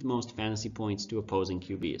 13th most fantasy points to opposing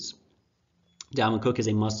QBs. Dalvin Cook is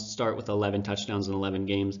a must-start with 11 touchdowns in 11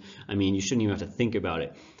 games. I mean, you shouldn't even have to think about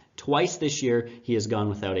it. Twice this year, he has gone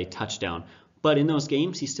without a touchdown. But in those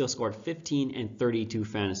games, he still scored 15 and 32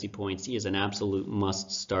 fantasy points. He is an absolute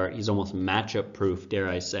must-start. He's almost matchup-proof, dare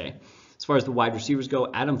I say. As far as the wide receivers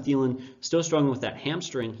go, Adam Thielen still struggling with that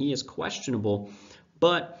hamstring. He is questionable,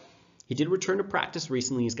 but he did return to practice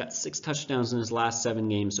recently. He's got 6 touchdowns in his last 7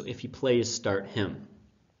 games, so if he plays, start him.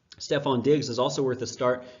 Stephon Diggs is also worth a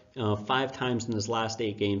start. 5 times in his last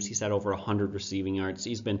 8 games, he's had over 100 receiving yards.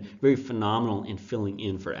 He's been very phenomenal in filling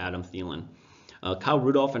in for Adam Thielen. Kyle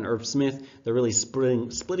Rudolph and Irv Smith, they're really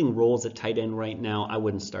splitting roles at tight end right now. I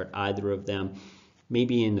wouldn't start either of them.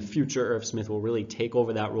 Maybe in the future, Irv Smith will really take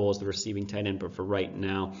over that role as the receiving tight end, but for right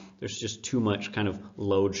now, there's just too much kind of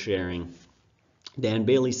load sharing. Dan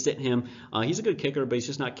Bailey, sit him. He's a good kicker, but he's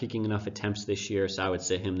just not kicking enough attempts this year, so I would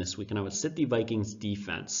sit him this week, and I would sit the Vikings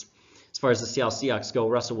defense. As far as the Seattle Seahawks go,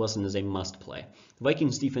 Russell Wilson is a must-play. The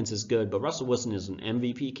Vikings defense is good, but Russell Wilson is an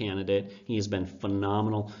MVP candidate. He has been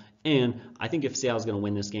phenomenal, and I think if Seattle's going to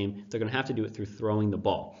win this game, they're going to have to do it through throwing the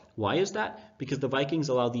ball. Why is that? Because the Vikings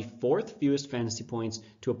allow the 4th fewest fantasy points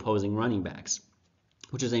to opposing running backs,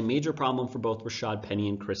 which is a major problem for both Rashad Penny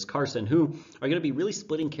and Chris Carson, who are going to be really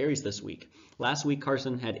splitting carries this week. Last week,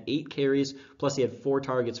 Carson had 8 carries, plus he had 4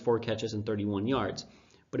 targets, 4 catches, and 31 yards.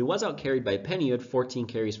 but he was outcarried by Penny, who had 14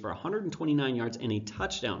 carries for 129 yards and a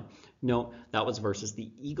touchdown. Note, that was versus the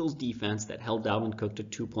Eagles defense that held Dalvin Cook to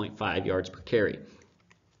 2.5 yards per carry.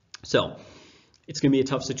 So it's going to be a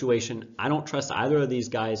tough situation. I don't trust either of these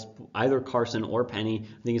guys, either Carson or Penny.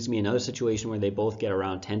 I think it's going to be another situation where they both get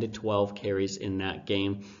around 10 to 12 carries in that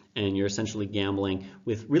game, and you're essentially gambling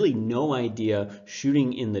with really no idea,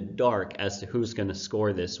 shooting in the dark as to who's going to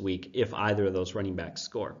score this week if either of those running backs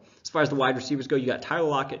score. As far as the wide receivers go, you got Tyler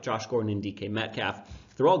Lockett, Josh Gordon, and DK Metcalf.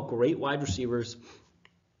 They're all great wide receivers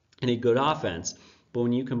and a good offense, but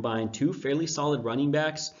when you combine two fairly solid running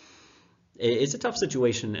backs, it's a tough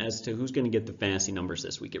situation as to who's going to get the fantasy numbers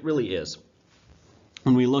this week. It really is.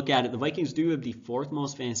 When we look at it, the Vikings do have the 4th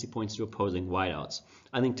most fantasy points to opposing wideouts.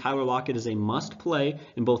 I think Tyler Lockett is a must play,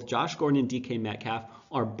 and both Josh Gordon and DK Metcalf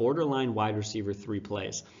are borderline wide receiver 3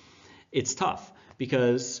 plays. It's tough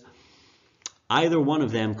because either one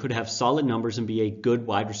of them could have solid numbers and be a good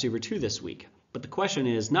wide receiver 2 this week. But the question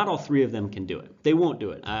is, not all 3 of them can do it. They won't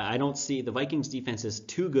do it. I don't see the Vikings defense is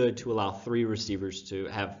too good to allow 3 receivers to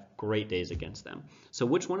have great days against them. So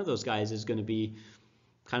which one of those guys is going to be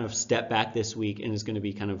kind of step back this week and is going to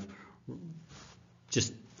be kind of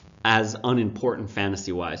just as unimportant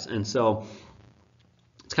fantasy-wise? And so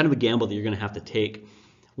it's kind of a gamble that you're going to have to take.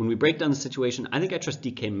 When we break down the situation, I think I trust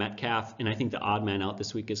DK Metcalf, and I think the odd man out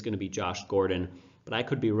this week is going to be Josh Gordon, but I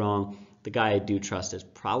could be wrong. The guy I do trust is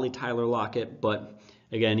probably Tyler Lockett, but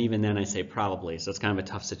again, even then I say probably, so it's kind of a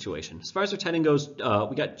tough situation. As far as our tight end goes,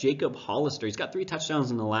 we got Jacob Hollister. He's got 3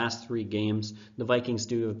 touchdowns in the last 3 games. The Vikings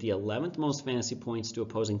do have the 11th most fantasy points to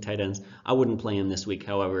opposing tight ends. I wouldn't play him this week,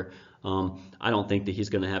 however. I don't think that he's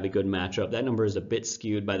going to have a good matchup. That number is a bit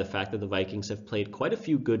skewed by the fact that the Vikings have played quite a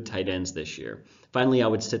few good tight ends this year. Finally, I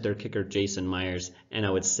would sit their kicker Jason Myers, and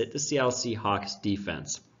I would sit the Seattle Seahawks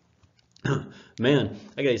defense. Man,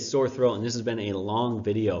 I got a sore throat, and this has been a long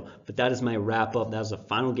video, but that is my wrap up. That was the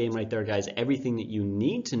final game right there, guys. Everything that you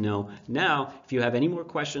need to know. Now, if you have any more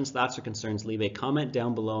questions, thoughts, or concerns, leave a comment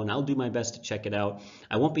down below, and I'll do my best to check it out.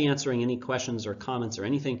 I won't be answering any questions or comments or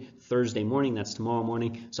anything Thursday morning. That's tomorrow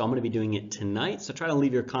morning, so I'm going to be doing it tonight. So try to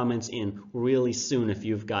leave your comments in really soon if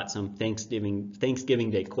you've got some Thanksgiving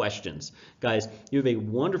Day questions. Guys, you have a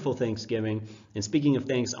wonderful Thanksgiving, and speaking of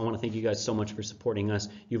thanks, I want to thank you guys so much for supporting us.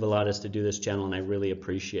 You've allowed us to do this channel, and I really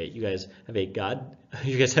appreciate you guys.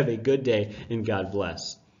 You guys have a good day, and God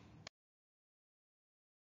bless.